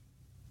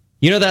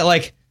 You know that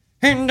like,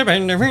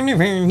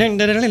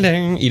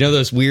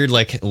 those weird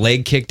like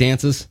leg kick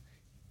dances.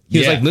 He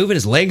was like moving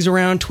his legs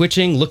around,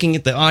 twitching, looking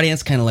at the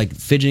audience, kind of like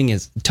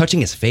touching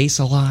his face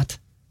a lot.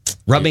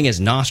 Rubbing his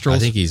nostrils. I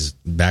think he's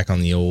back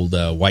on the old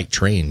white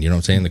train. You know what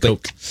I'm saying? The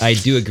Coke. I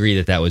do agree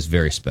that was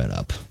very sped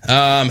up.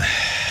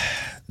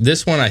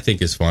 This one I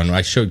think is fun.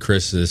 I showed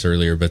Chris this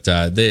earlier, but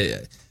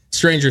the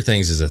Stranger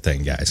Things is a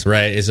thing, guys.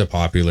 Right? It's a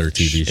popular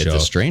TV show.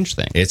 It's a strange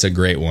thing. It's a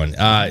great one.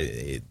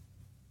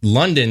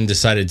 London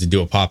decided to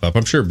do a pop up.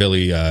 I'm sure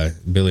Billy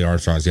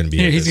Armstrong is going to be.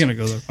 Yeah, he's going to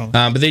go there. Probably.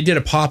 But they did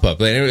a pop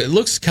up. It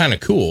looks kind of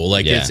cool.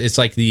 Like it's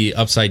like the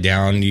Upside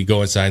Down. You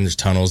go inside and there's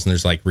tunnels and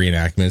there's like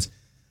reenactments.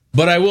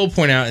 But I will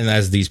point out, and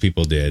as these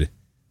people did,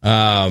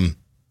 the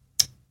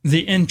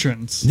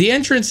entrance. The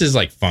entrance is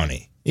like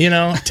funny.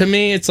 To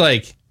me, it's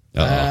like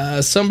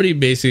somebody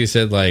basically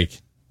said like,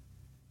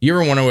 "You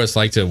ever wonder what it's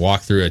like to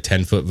walk through a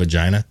 10-foot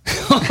vagina?"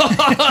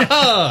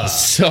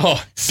 So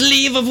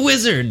sleeve of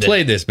wizard.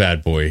 Play this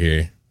bad boy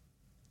here.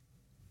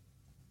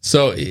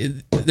 So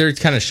they're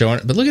kind of showing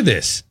it, but look at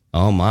this.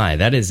 Oh my,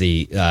 that is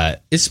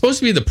it's supposed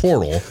to be the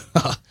portal,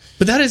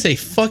 but that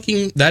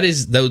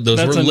is those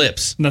were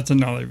lips. That's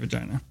another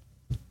vagina.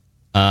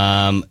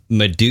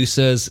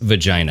 Medusa's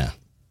vagina.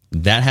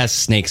 That has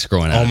snakes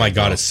growing out. Oh my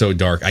god, it's so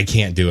dark. I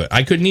can't do it.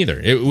 I couldn't either.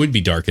 It would be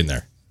dark in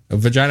there. A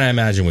vagina, I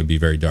imagine, would be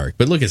very dark.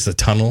 But look, it's the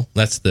tunnel.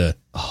 That's the.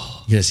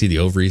 You're gonna see the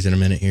ovaries in a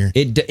minute here.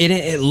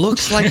 It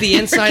looks like the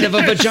inside of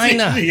a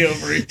vagina. The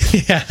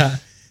ovaries. Yeah.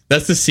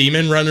 That's the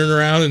semen running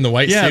around in the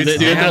white suits.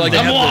 They're like,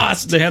 I'm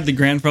lost. They had the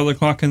grandfather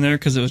clock in there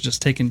because it was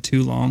just taking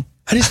too long.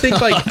 I just think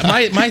like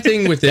my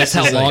thing with this.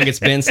 That's how long it's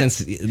been since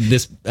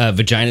this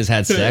vagina's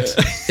had sex.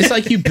 It's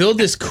like you build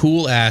this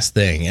cool ass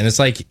thing, and it's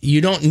like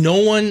no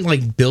one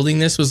like building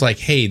this was like,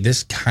 hey,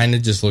 this kind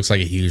of just looks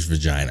like a huge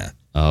vagina.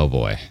 Oh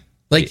boy.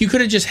 Like you could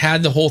have just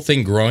had the whole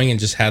thing growing and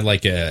just had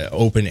like a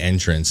open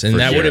entrance, and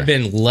that would have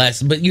been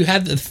less. But you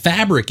had the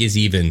fabric is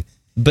even.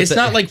 But it's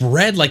not like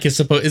red like it's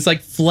supposed. It's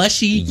like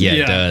fleshy. Yeah,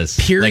 it does.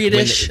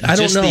 Periodish. Like I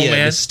don't know,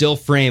 man. The still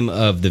frame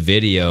of the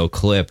video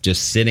clip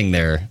just sitting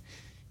there.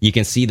 You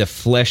can see the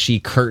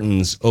fleshy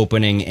curtains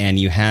opening, and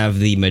you have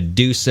the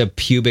Medusa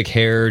pubic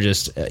hair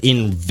just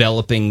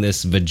enveloping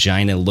this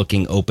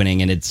vagina-looking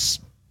opening, and it's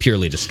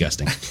purely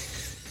disgusting.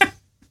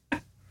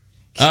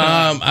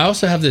 I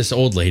also have this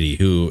old lady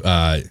who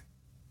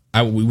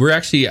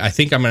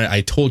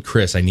I told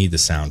Chris I need the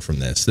sound from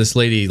this. This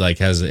lady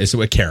it's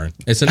a Karen.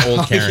 It's an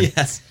old Karen.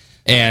 Yes.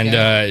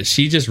 And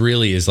she just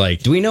really is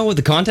like. Do we know what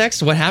the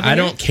context? What happened? I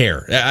don't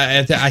care.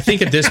 I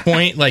think at this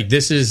point,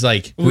 this is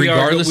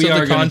regardless of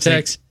the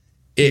context,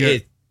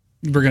 we're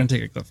going to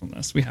take a clip from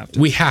this. We have to.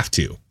 We have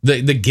to.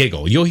 The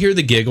giggle. You'll hear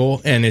the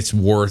giggle, and it's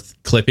worth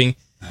clipping.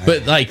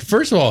 But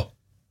first of all,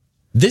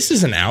 this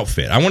is an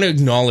outfit. I want to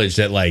acknowledge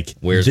that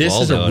this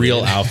is a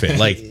real outfit.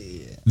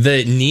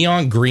 The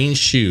neon green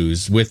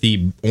shoes with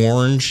the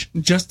orange.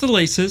 Just the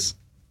laces.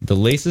 The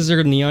laces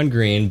are neon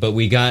green, but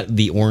we got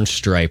the orange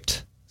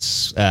striped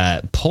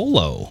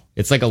polo.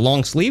 It's like a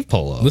long sleeve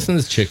polo. Listen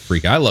to this chick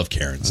freak. I love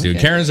Karens, dude.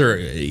 Okay. Karens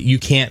you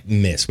can't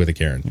miss with a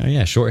Karen. Oh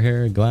yeah, short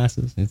hair,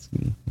 glasses.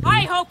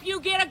 I hope you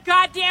get a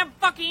goddamn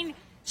fucking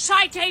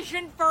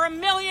citation for $1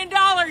 million,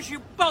 you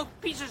both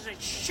pieces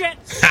of shit.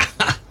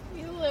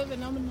 You live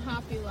an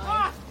unhappy life.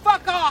 Oh,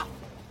 fuck off.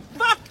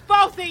 Fuck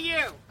both of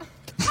you.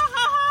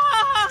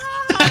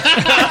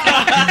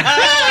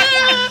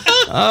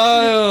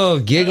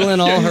 Oh, giggling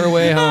all her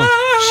way home.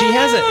 She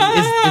has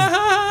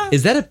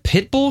is that a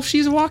pit bull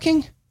she's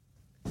walking?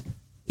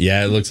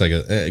 Yeah, it looks like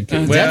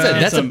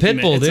that's a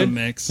pit bull, dude. It's a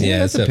mix. Yeah,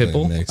 that's a pit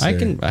bull.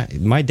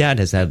 My dad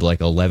has had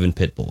 11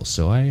 pit bulls,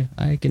 so I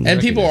can. And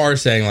people are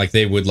saying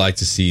they would like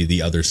to see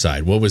the other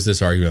side. What was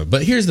this argument?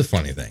 But here's the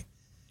funny thing.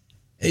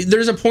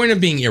 There's a point of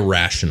being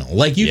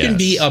irrational. You can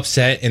be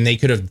upset and they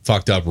could have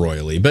fucked up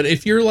royally. But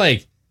if you're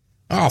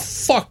oh,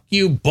 fuck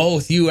you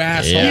both, you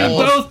asshole. Yeah. You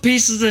both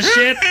pieces of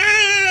shit.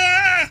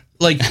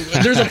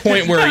 There's a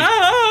point where...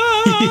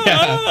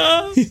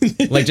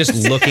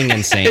 just looking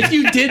insane. If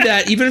you did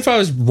that, even if I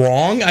was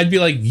wrong, I'd be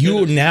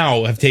you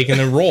now have taken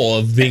the role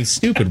of being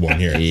stupid one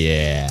here.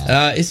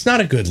 Yeah. It's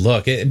not a good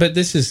look. But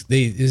this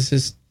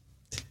is...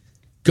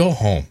 Go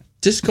home.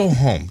 Just go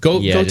home.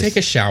 Go take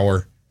a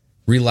shower.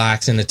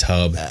 Relax in a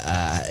tub.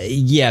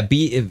 Be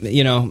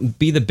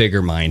the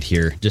bigger mind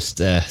here.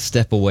 Just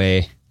step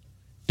away.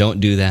 Don't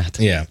do that.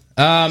 Yeah.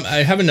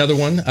 I have another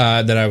one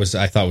that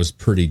I thought was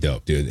pretty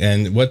dope, dude.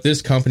 And what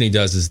this company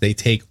does is they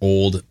take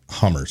old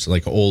Hummers,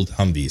 old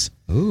Humvees.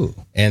 Ooh.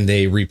 And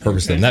they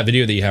repurpose them. That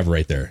video that you have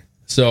right there.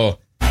 So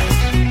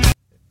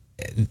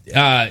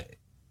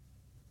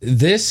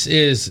this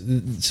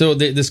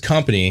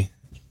company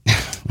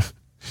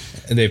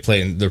they're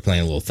playing a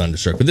little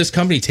Thunderstruck. But this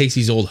company takes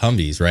these old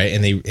Humvees, right?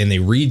 And they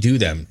redo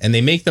them and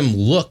they make them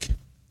look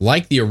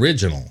like the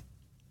original.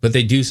 But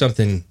they do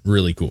something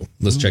really cool.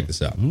 Let's check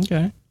this out.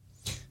 Okay.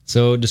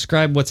 So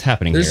describe what's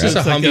happening here. There's just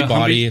a Humvee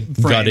body,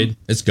 gutted.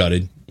 It's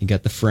gutted. You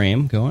got the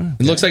frame going. Okay.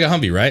 It looks like a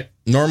Humvee, right?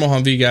 Normal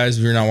Humvee, guys.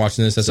 If you're not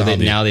watching this, that's a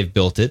Humvee. Now they've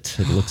built it.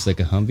 It looks like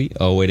a Humvee.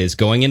 Oh, it is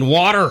going in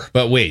water.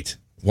 But wait.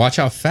 Watch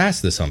how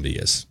fast this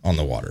Humvee is on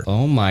the water.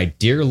 Oh, my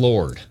dear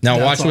Lord.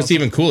 Now watch what's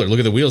even cooler. Look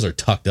at the wheels are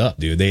tucked up,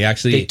 dude.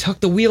 They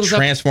tuck the wheels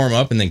transform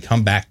up and then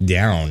come back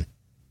down.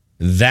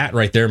 That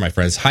right there, my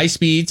friends. High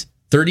speeds.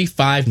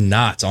 35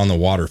 knots on the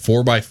water,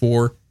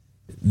 4x4.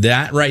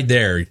 That right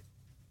there,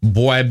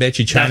 boy, I bet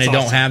you China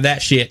don't have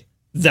that shit.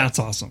 That's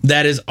awesome.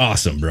 That is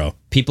awesome, bro.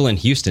 People in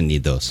Houston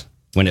need those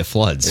when it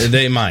floods.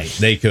 They might.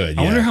 They could.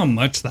 I wonder how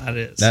much that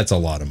is. That's a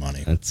lot of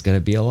money. That's going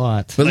to be a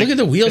lot. But look at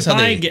the wheels. If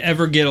I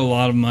ever get a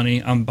lot of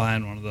money, I'm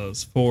buying one of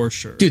those for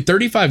sure. Dude,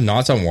 35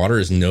 knots on water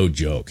is no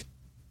joke.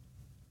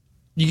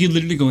 You can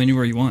literally go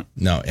anywhere you want.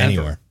 No,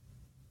 anywhere.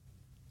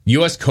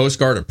 U.S. Coast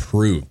Guard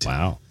approved.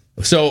 Wow.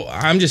 So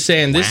I'm just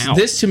saying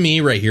this to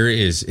me right here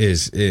is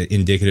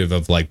indicative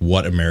of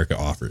what America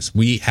offers.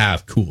 We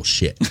have cool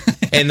shit.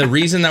 And the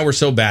reason that we're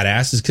so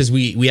badass is because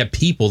we have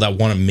people that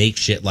want to make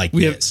shit like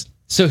this.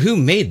 So who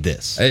made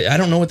this? I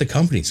don't know what the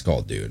company's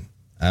called, dude.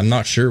 I'm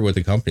not sure what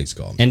the company's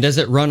called. And does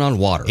it run on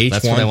water? H1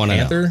 That's what I want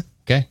to know.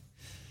 Okay.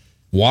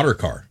 Water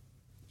car.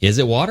 Is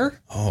it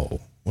water? Oh,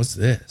 what's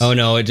this? Oh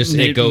no, it goes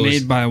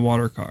made by a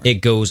water car. It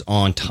goes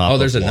on top. Oh,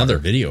 there's of another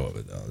video of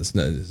it though. This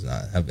does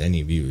not have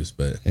any views,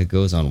 but it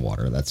goes on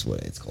water. That's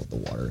what it's called, the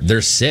water.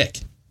 They're sick.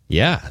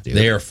 Yeah, dude.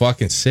 They are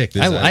fucking sick.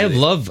 I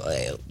love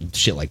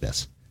shit like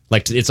this.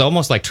 It's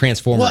almost like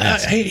Transformer. Well,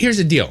 here's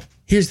the deal.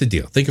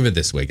 Think of it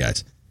this way,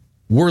 guys.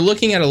 We're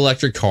looking at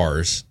electric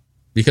cars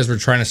because we're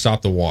trying to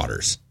stop the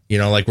waters.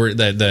 We're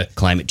the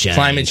climate change.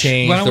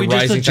 Why don't we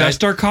just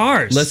adjust our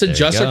cars? Let's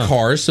adjust our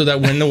cars so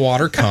that when the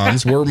water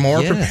comes, we're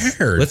more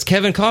prepared. Let's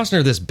Kevin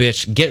Costner this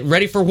bitch. Get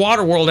ready for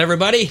Waterworld,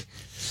 everybody.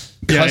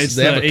 Yeah, it's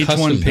the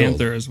H1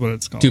 Panther is what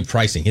it's called. Dude,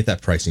 pricing. Hit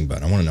that pricing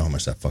button. I want to know how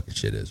much that fucking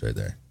shit is right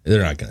there.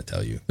 They're not going to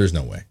tell you. There's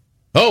no way.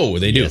 Oh,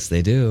 they do. Yes,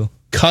 they do.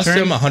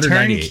 Custom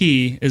 198.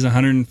 Turnkey is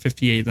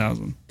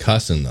 158,000.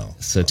 Custom though.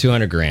 So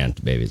 200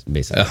 grand, baby,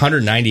 basically.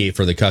 198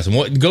 for the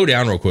custom. Go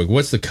down real quick.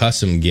 What's the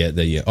custom get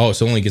that you? Oh,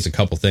 so it only gets a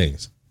couple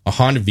things. A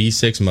Honda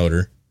V6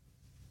 motor,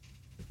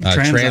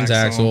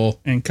 transaxle,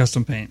 and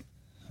custom paint.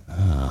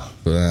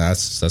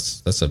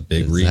 That's a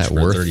big reach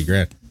for 30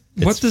 grand.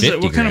 What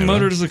kind of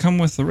motor does it come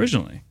with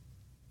originally?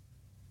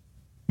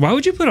 Why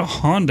would you put a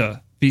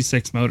Honda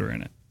V6 motor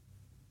in it?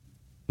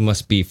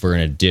 Must be for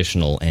an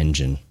additional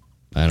engine.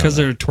 Because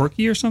they're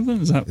torquey or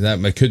something? Is that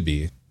it could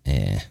be?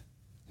 Yeah.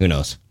 Who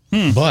knows?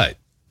 But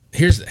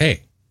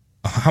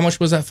how much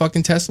was that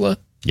fucking Tesla?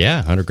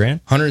 Yeah, $100,000.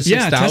 106,000.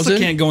 Yeah, Tesla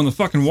can't go in the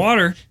fucking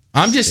water.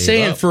 I'm just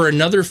saying, for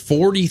another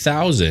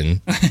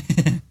 40,000,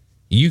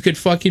 you could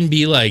fucking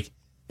be like,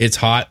 it's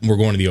hot, we're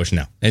going to the ocean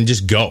now, and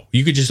just go.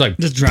 You could just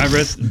drive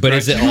it. But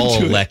is it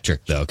all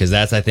electric though? Because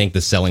that's, I think, the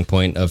selling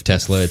point of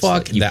Tesla. It's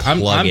fuck that.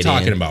 I'm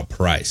talking about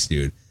price,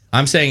 dude.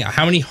 I'm saying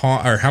how many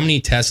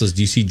Teslas do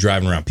you see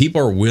driving around?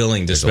 People are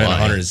willing to spend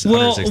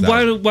 106,000.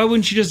 Well, why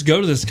wouldn't you just go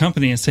to this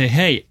company and say,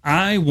 "Hey,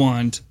 I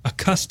want a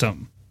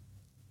custom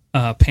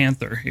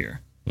Panther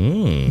here,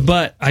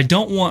 but I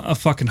don't want a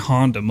fucking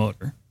Honda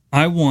motor.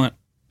 I want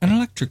an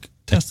electric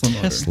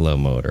Tesla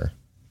motor."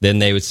 Then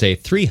they would say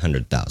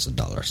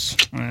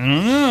 $300,000. I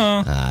don't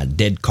know.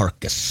 Dead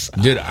carcass.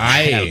 Dude,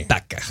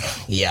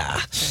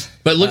 yeah.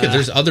 But look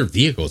there's other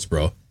vehicles,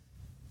 bro.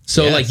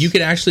 So like you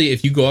could actually,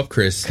 if you go up,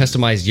 Chris,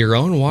 customize your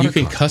own water.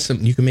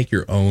 You can make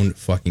your own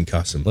fucking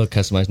custom. Look,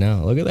 customize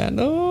now. Look at that.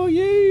 Oh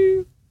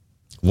yeah.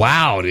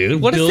 Wow,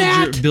 dude. What is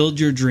that? Build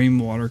your dream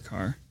water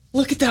car.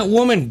 Look at that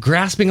woman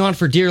grasping on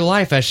for dear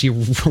life as she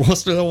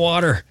rolls through the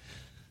water.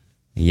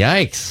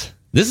 Yikes.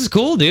 This is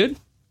cool, dude.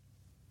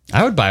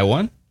 I would buy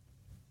one.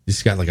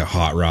 He's got like a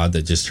hot rod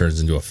that just turns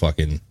into a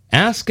fucking...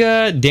 Ask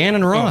Dan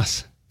and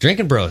Ross.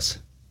 Drinking Bros.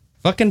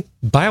 Fucking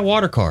buy a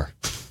water car.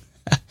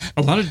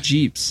 A lot of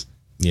Jeeps.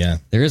 Yeah.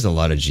 There is a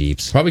lot of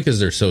Jeeps. Probably because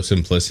they're so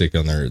simplistic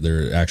on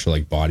their actual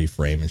like body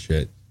frame and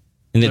shit.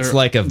 And it's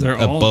like a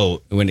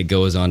boat when it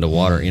goes onto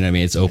water. You know what I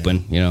mean? It's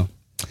open, you know?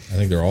 I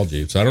think they're all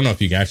Jeeps. I don't know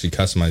if you can actually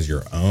customize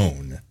your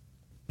own.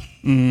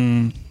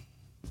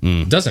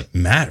 It doesn't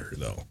matter,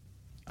 though.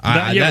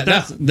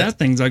 That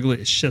thing's ugly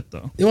as shit,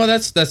 though. Well,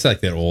 that's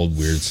like that old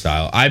weird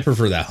style. I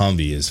prefer that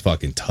Humvee is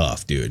fucking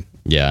tough, dude.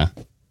 Yeah.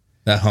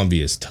 That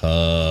Humvee is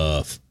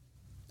tough.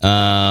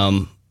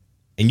 And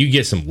you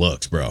get some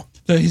looks, bro.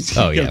 A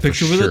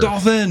picture with a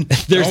dolphin.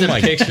 There's a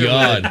picture.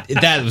 God.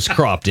 That was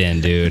cropped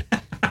in, dude.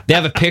 They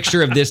have a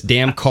picture of this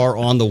damn car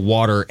on the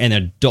water and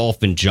a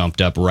dolphin jumped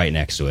up right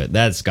next to it.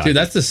 That's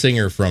the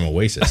singer from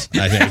Oasis,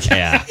 I think.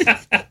 Yeah.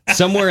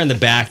 Somewhere in the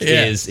back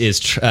is who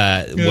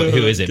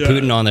is it? God.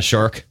 Putin on the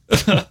shark.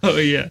 Oh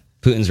yeah.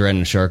 Putin's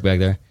riding a shark back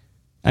there.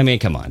 I mean,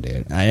 come on,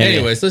 dude.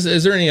 Anyways,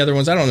 is there any other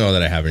ones? I don't know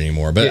that I have any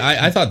more, but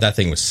I thought that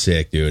thing was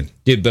sick, dude.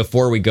 Dude,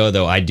 before we go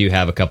though, I do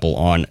have a couple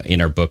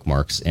in our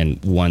bookmarks,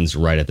 and one's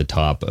right at the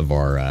top of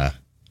our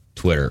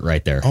Twitter,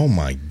 right there. Oh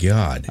my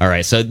god! All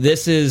right, so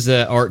this is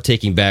Art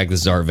Taking Back. This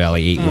is Art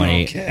Valley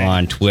 818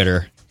 on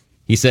Twitter.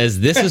 He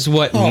says this is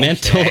what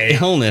mental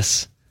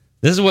illness.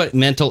 This is what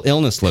mental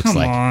illness looks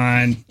like. Come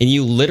on. And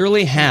you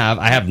literally have...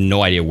 I have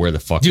no idea where the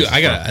fuck... Dude,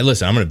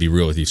 listen, I'm going to be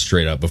real with you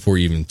straight up before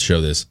you even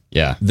show this.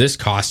 Yeah. This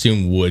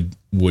costume would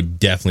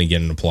definitely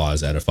get an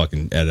applause at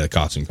a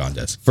costume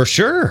contest. For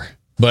sure.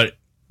 But...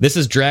 This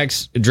is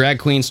drag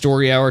queen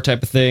story hour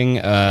type of thing.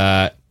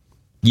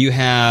 You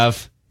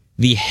have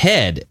the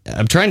head...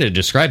 I'm trying to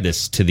describe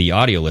this to the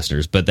audio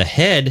listeners, but the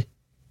head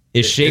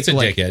is shaped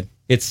like...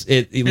 It's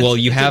a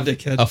dickhead. You have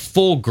a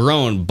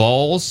full-grown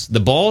balls. The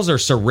balls are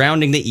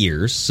surrounding the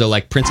ears, so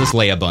like Princess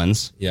Leia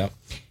buns. Yeah.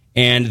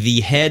 And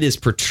the head is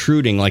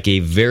protruding like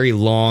a very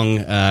long.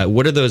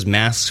 What are those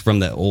masks from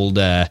the old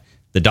the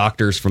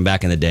doctors from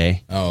back in the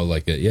day? Oh,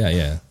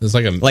 yeah. It's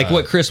like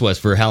what Chris was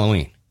for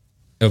Halloween.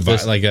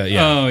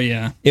 Oh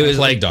yeah. It was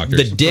plague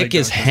doctors. The dick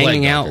is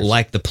hanging out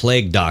like the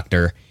plague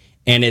doctor,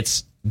 and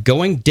it's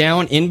going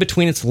down in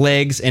between its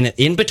legs, and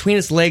in between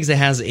its legs it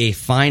has a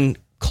fine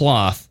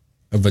cloth.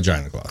 A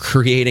vagina cloth.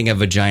 Creating a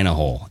vagina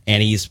hole.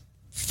 And he's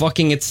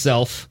fucking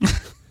itself,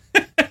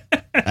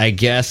 I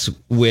guess,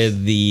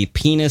 with the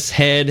penis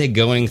head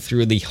going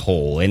through the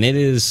hole. And it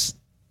is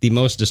the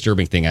most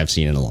disturbing thing I've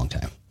seen in a long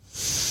time.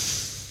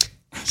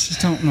 I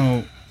just don't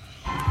know.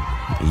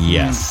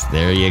 Yes,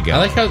 there you go. I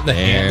like how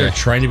they're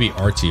trying to be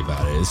artsy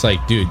about it. It's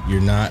like, dude,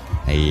 you're not...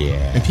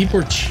 Yeah. And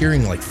people are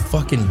cheering like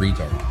fucking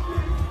retard.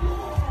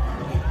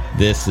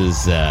 This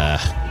is...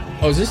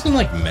 Oh, is this in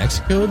like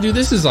Mexico? Dude,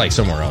 this is like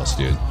somewhere else,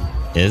 dude.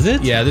 Is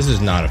it? Yeah, this is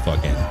not a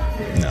fucking...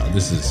 No,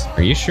 this is...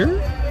 Are you sure?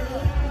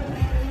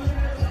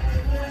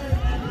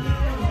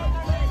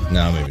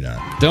 No, maybe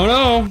not. Don't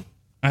know.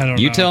 I don't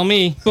know. You tell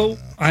me. But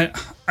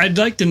I'd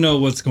like to know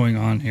what's going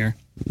on here.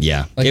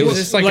 Yeah. Like, it was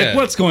just like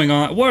what's going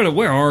on?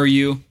 Where are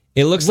you?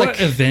 It looks what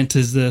event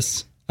is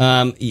this?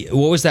 What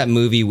was that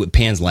movie with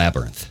Pan's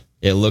Labyrinth?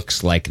 It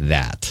looks like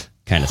that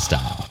kind of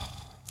style.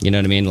 You know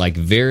what I mean? Like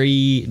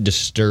very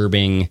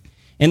disturbing.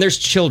 And there's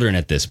children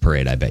at this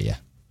parade, I bet you.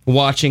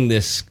 Watching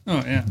this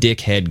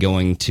dickhead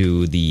going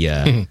to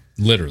the...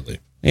 Literally.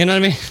 You know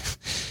what I mean?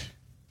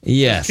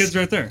 Yes. There's kids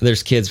right there.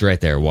 There's kids right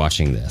there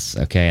watching this,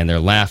 okay? And they're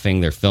laughing.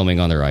 They're filming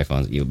on their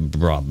iPhones.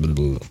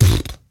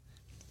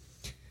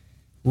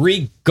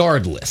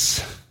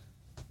 Regardless.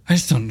 I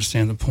just don't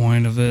understand the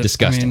point of it.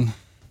 Disgusting.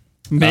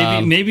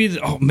 I mean, maybe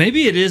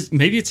it is.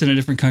 Maybe it's in a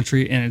different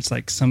country and it's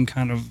like some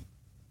kind of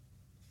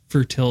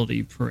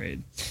fertility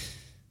parade.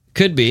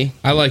 Could be.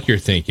 I like your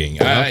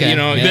thinking. Okay.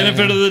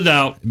 Benefit of the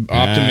doubt.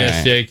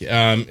 Optimistic,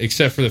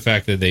 except for the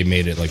fact that they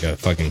made it like a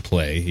fucking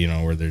play,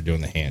 where they're doing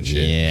the hand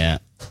shit. Yeah.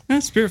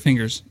 Spirit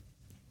fingers.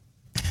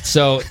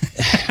 So,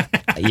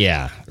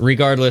 yeah,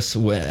 regardless,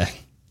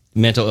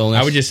 mental illness.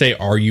 I would just say,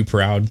 are you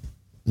proud?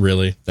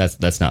 Really?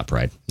 That's not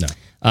pride.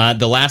 No.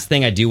 The last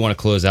thing I do want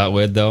to close out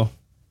with, though,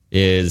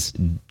 is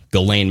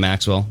Ghislaine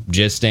Maxwell,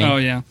 Jizz Stain. Oh,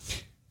 yeah.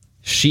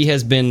 She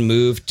has been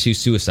moved to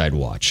suicide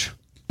watch.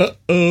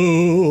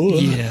 Uh-oh.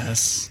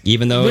 Yes.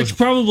 Even though... Which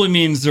probably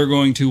means they're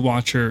going to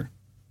watch her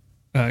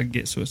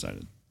get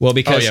suicided. Well,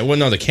 because... Oh, yeah. Well,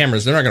 no, the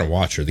cameras, they're not going to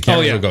watch her. The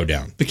cameras will go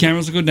down. The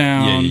cameras will go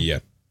down. Yeah.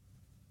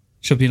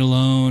 She'll be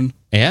alone.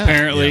 Yeah.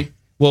 Apparently. Yeah.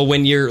 Well,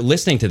 when you're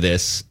listening to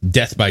this...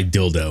 Death by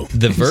dildo.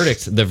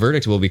 The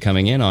verdict will be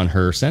coming in on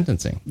her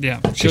sentencing. Yeah.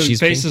 She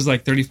faces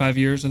like 35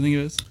 years, I think it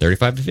is.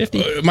 35 to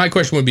 50. My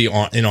question would be,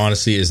 in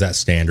honesty, is that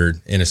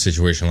standard in a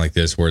situation like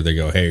this where they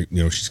go, hey,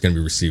 she's going to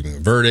be receiving a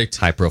verdict?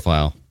 High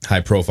profile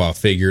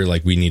figure.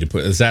 Like, we need to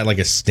put... Is that like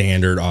a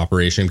standard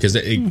operation? Because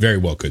it very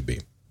well could be.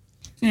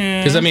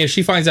 Because, if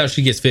she finds out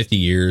she gets 50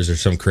 years or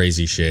some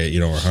crazy shit,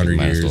 or 100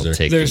 years. Well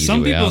there's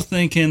some people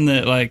thinking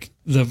that, like,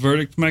 the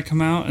verdict might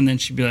come out and then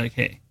she'd be like,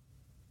 hey,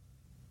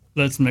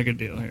 let's make a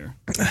deal here.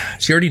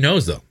 She already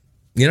knows, though.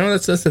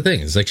 That's the thing.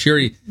 It's like she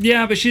already...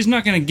 Yeah, but she's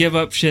not going to give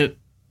up shit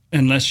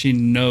unless she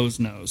knows.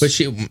 But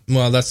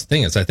that's the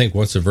thing. Is I think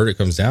once the verdict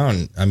comes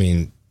down,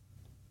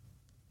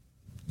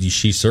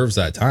 she serves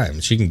that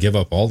time. She can give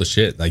up all the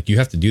shit. Like, you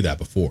have to do that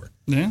before.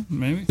 Yeah,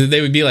 maybe. They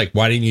would be like,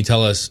 why didn't you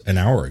tell us an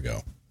hour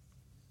ago?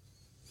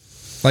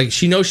 Like,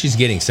 she knows she's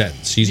getting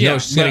sentenced.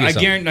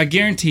 I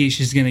guarantee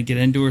she's going to get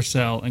into her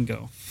cell and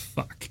go,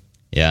 fuck.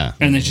 Yeah.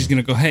 And then she's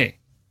going to go, hey,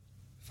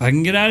 if I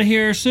can get out of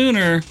here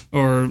sooner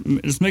or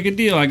let's make a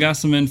deal, I got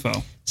some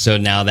info. So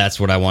now that's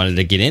what I wanted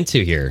to get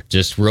into here,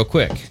 just real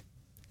quick.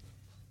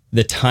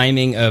 The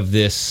timing of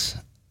this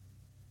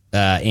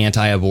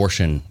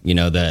anti-abortion,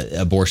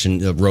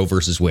 the Roe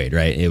versus Wade,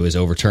 right? It was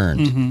overturned.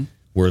 Mm-hmm.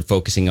 We're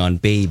focusing on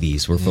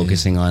babies. We're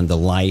focusing on the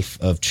life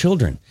of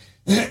children.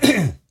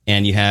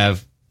 And you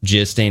have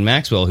Jizz Stain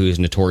Maxwell, who is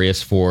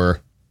notorious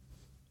for,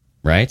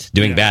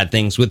 doing bad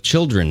things with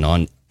children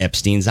on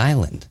Epstein's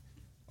Island.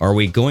 Are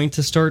we going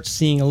to start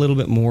seeing a little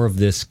bit more of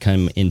this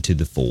come into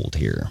the fold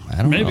here?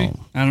 I don't know.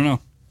 I don't know.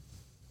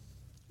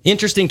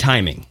 Interesting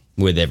timing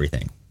with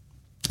everything.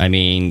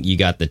 You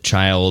got the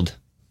child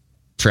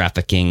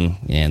trafficking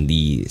and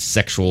the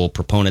sexual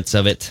proponents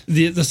of it.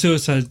 The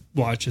suicide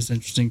watch is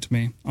interesting to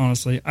me,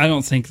 honestly. I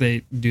don't think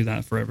they do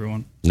that for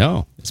everyone.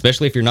 No,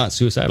 especially if you're not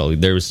suicidal.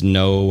 There's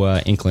no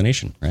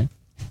inclination, right?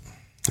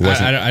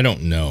 I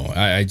don't know.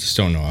 I just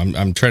don't know.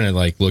 I'm trying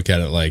to look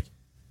at it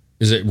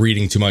is it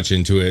reading too much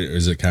into it, or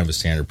is it kind of a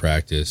standard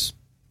practice?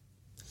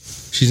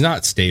 She's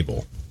not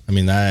stable.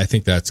 I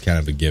think that's kind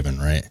of a given,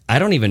 right? I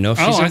don't even know if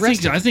she's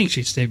arrested. I think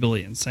she's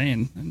stably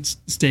insane and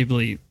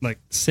stably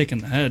sick in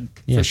the head.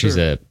 Yeah, she's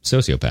a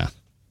sociopath.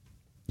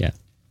 Yeah.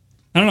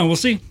 I don't know. We'll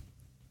see.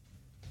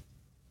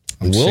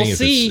 We'll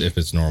see if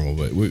it's normal,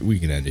 but we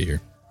can end it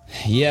here.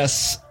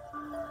 Yes.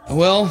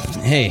 Well,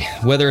 hey,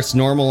 whether it's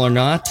normal or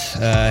not,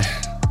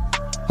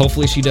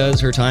 hopefully she does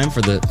her time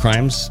for the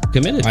crimes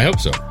committed. I hope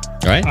so.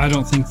 All right? I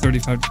don't think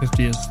 35 to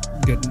 50 is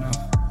good enough.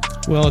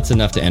 Well, it's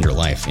enough to end her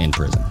life in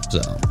prison.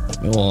 So,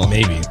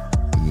 maybe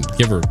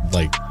give her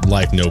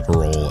life, no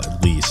parole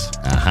at least.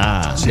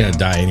 Aha. She's gonna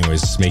die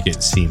anyways. Just make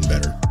it seem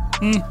better.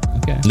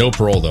 Okay. No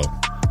parole though.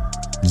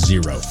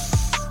 0.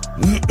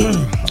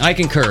 I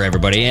concur,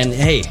 everybody. And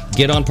hey,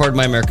 get on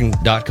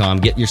pardonmyamerican.com.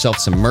 Get yourself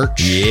some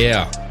merch.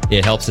 Yeah.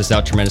 It helps us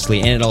out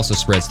tremendously, and it also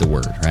spreads the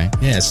word, right?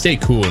 Yeah, stay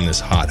cool in this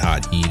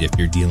hot heat if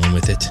you're dealing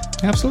with it.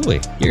 Absolutely.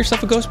 Get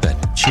yourself a ghost bed.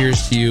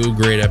 Cheers to you.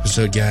 Great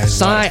episode, guys.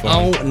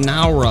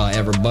 Sayonara,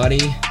 everybody.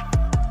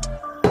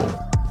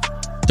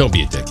 Don't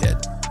be a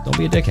dickhead. Don't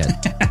be a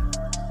dickhead.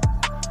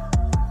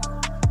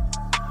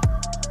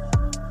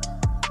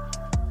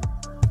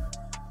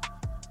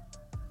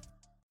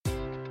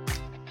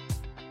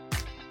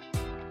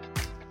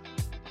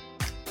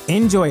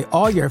 Enjoy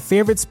all your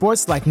favorite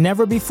sports like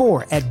never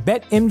before at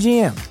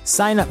BetMGM.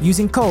 Sign up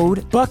using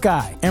code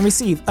Buckeye and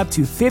receive up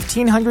to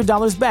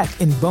 $1,500 back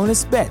in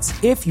bonus bets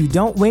if you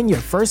don't win your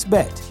first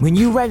bet. When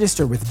you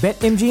register with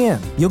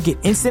BetMGM, you'll get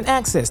instant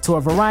access to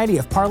a variety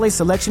of parlay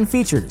selection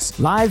features,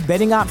 live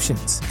betting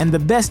options, and the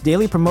best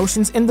daily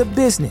promotions in the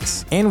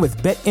business. And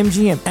with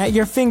BetMGM at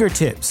your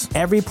fingertips,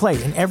 every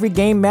play and every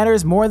game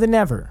matters more than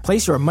ever.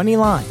 Place your money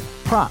line,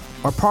 prop,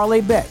 or parlay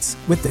bets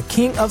with the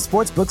king of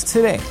sportsbooks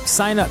today.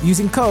 Sign up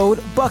using code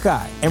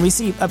Buckeye and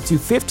receive up to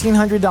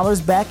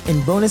 $1,500 back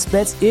in bonus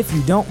bets if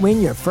you don't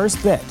win your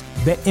first bet.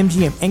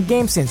 BetMGM and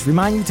GameSense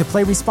remind you to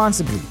play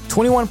responsibly.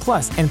 21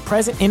 plus and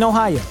present in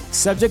Ohio,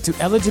 subject to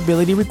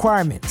eligibility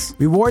requirements.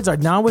 Rewards are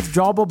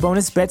non-withdrawable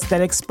bonus bets that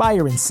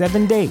expire in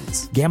 7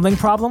 days. Gambling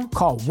problem?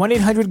 Call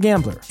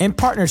 1-800-GAMBLER in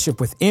partnership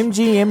with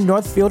MGM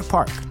Northfield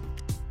Park.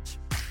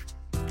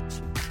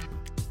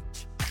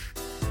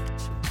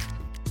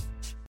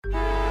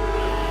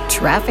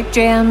 Traffic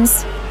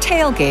jams,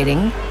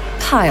 tailgating,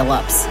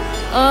 pile-ups.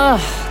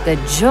 Ugh, the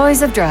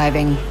joys of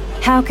driving.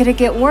 How could it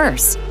get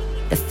worse?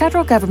 The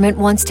federal government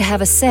wants to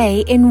have a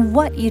say in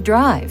what you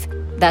drive.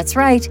 That's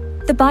right.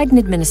 The Biden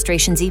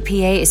administration's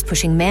EPA is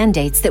pushing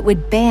mandates that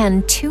would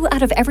ban 2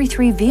 out of every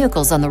 3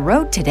 vehicles on the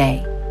road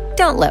today.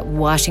 Don't let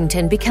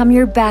Washington become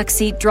your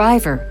backseat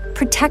driver.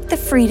 Protect the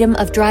freedom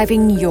of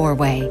driving your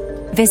way.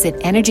 Visit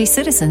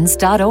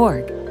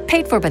EnergyCitizens.org.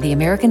 Paid for by the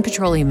American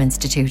Petroleum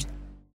Institute.